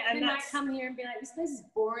they might come here and be like, this place is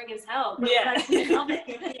boring as hell. But because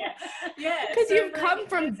you've come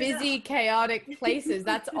from busy, chaotic places.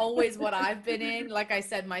 That's always what I've been in. Like I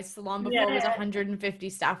said, my salon before was 150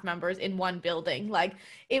 staff members in one building. Like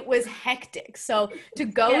it was hectic. So to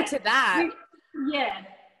go to that.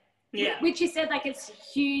 Which you said, like, it's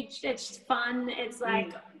huge, it's fun, it's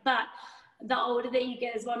like, but the older that you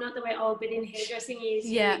get as well, not that we're old, but in hairdressing you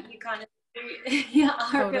kind of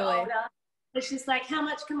are a bit older. It's just like, how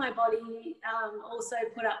much can my body also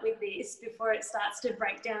put up with this before it starts to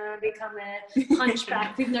break down and become a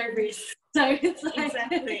hunchback with no wrists? So it's like,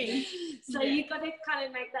 you've got to kind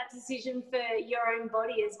of make that decision for your own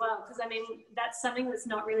body as well, because I mean that's something that's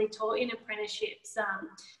not really taught in apprenticeships.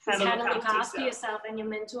 How to look after yourself and your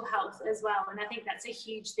mental health as well, and I think that's a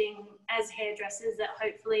huge thing as hairdressers that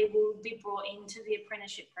hopefully will be brought into the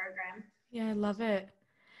apprenticeship program. I love it.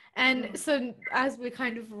 And so as we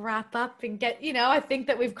kind of wrap up and get, you know, I think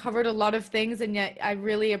that we've covered a lot of things, and yet I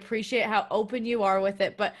really appreciate how open you are with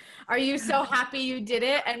it. But are you so happy you did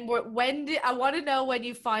it? And I want to know when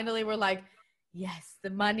you finally were like, Yes, the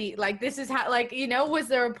money. Like, this is how, like, you know, was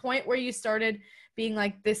there a point where you started being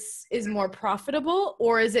like, this is more profitable?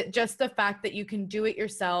 Or is it just the fact that you can do it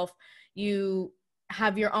yourself? You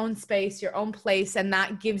have your own space, your own place, and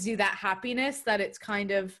that gives you that happiness that it's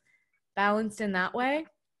kind of balanced in that way?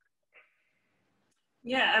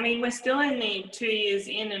 Yeah, I mean, we're still only 2 years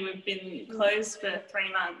in and we've been closed for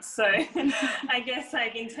 3 months. So I guess,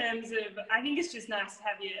 like, in terms of, I think it's just nice to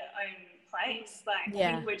have your own place. Like,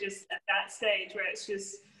 I think we're just at that stage where it's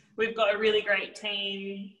just, we've got a really great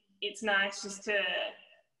team. It's nice just to,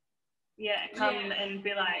 come and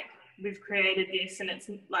be like, we've created this and it's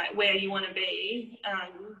like where you want to be,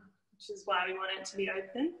 which is why we want it to be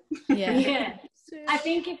open. Yeah. I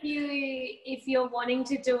think if you're wanting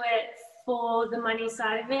to do it for the money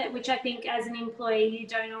side of it, which I think as an employee you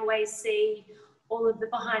don't always see all of the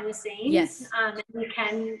behind the scenes, and you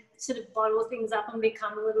can sort of bottle things up and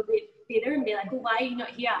become a little bit bitter and be like, well, why are you not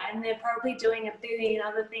here? And they're probably doing a billion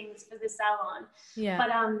other things for the salon.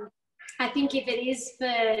 But I think if it is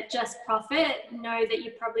for just profit, know that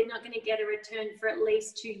you're probably not going to get a return for at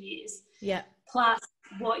least 2 years. Plus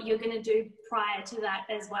what you're going to do prior to that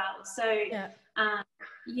as well. So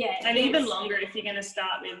and even longer if you're going to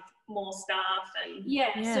start with more staff and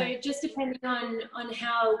so just depending on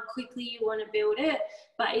how quickly you want to build it.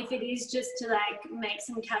 But if it is just to like make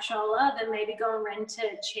some cashola, then maybe go and rent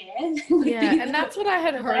a chair. And that's what I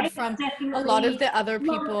had heard from a lot of the other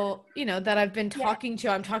people, you know, that I've been talking to.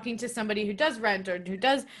 I'm talking to somebody who does rent or who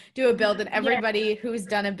does do a build, and everybody who's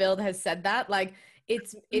done a build has said that, like,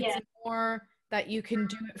 it's more that you can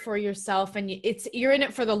do it for yourself, and you're in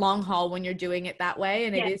it for the long haul when you're doing it that way,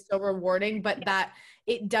 and it is so rewarding, but that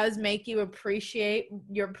it does make you appreciate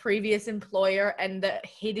your previous employer and the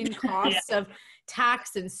hidden costs of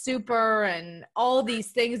tax and super and all these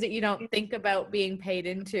things that you don't think about being paid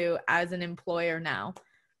into as an employer now.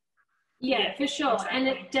 For sure. And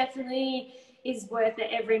it definitely is worth it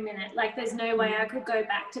every minute. Like, there's no way I could go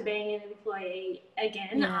back to being an employee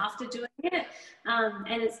again after doing it. And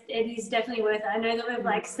it is definitely worth it. I know that we've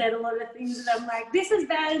like said a lot of things that I'm like, this is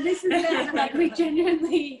bad, but like we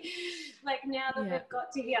genuinely, like, now that we've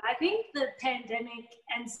got to here, I think the pandemic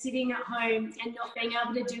and sitting at home and not being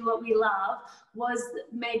able to do what we love was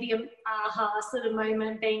maybe an aha sort of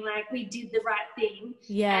moment, being like, we did the right thing.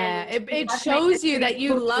 It shows you that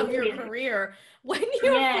you love your career when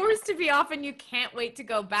you're forced to be off and you can't wait to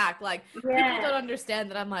go back. Like, people don't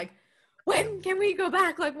understand that I'm like, when can we go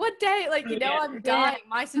back? Like, what day? Like, you know, I'm dying.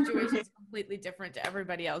 My situation is completely different to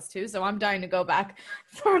everybody else too, so I'm dying to go back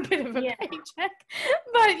for a bit of a paycheck.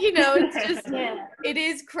 But, you know, it's just it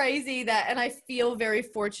is crazy that, and I feel very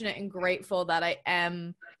fortunate and grateful that I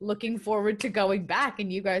am looking forward to going back,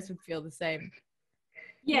 and you guys would feel the same.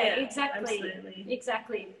 Exactly.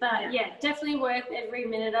 But definitely worth every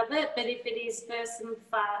minute of it. But if it is for some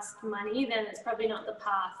fast money, then it's probably not the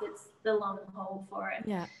path, it's the long haul for it.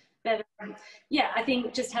 But I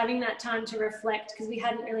think just having that time to reflect, because we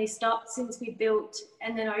hadn't really stopped since we built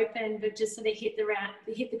and then opened, but just sort of hit the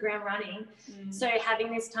ground running. So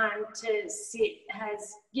having this time to sit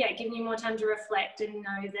has given you more time to reflect and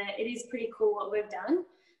know that it is pretty cool what we've done.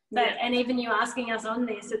 But and even you asking us on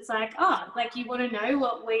this, it's like, oh, like, you want to know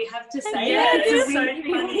what we have to say. It's so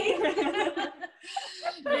funny.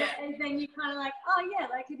 And then you kind of like, oh yeah,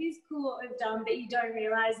 like, it is cool what we've done, but you don't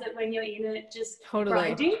realize that when you're in it, just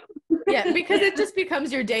grinding. Because it just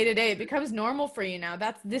becomes your day to day. It becomes normal for you now.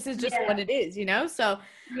 This is just what it is, you know? So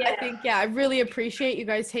I think, I really appreciate you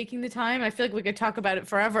guys taking the time. I feel like we could talk about it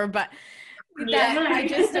forever, but I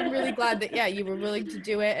just am really glad that you were willing to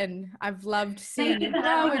do it, and I've loved seeing it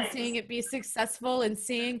grow and seeing it be successful, and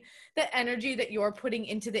seeing the energy that you're putting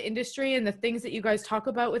into the industry and the things that you guys talk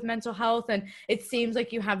about with mental health. And it seems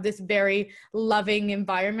like you have this very loving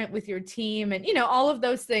environment with your team, and, you know, all of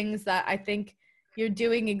those things that I think you're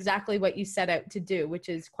doing exactly what you set out to do, which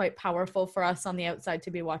is quite powerful for us on the outside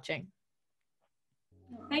to be watching.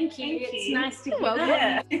 Thank you. It's nice to hear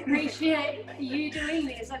that. I appreciate you doing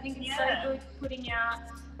this. I think it's so good putting out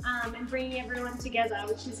and bringing everyone together,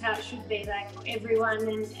 which is how it should be, like, everyone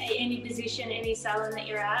in any position, any salon that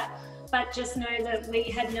you're at. But just know that we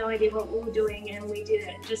had no idea what we were doing, and we did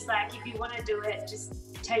it. Just like, if you want to do it,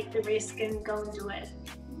 just take the risk and go and do it.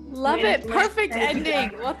 Love it. Perfect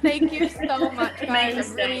ending. Well, thank you so much,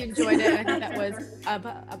 guys. I really enjoyed it. I think that was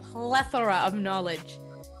a plethora of knowledge.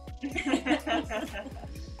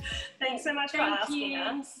 Thanks so much for asking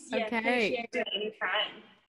us. Okay. Anytime.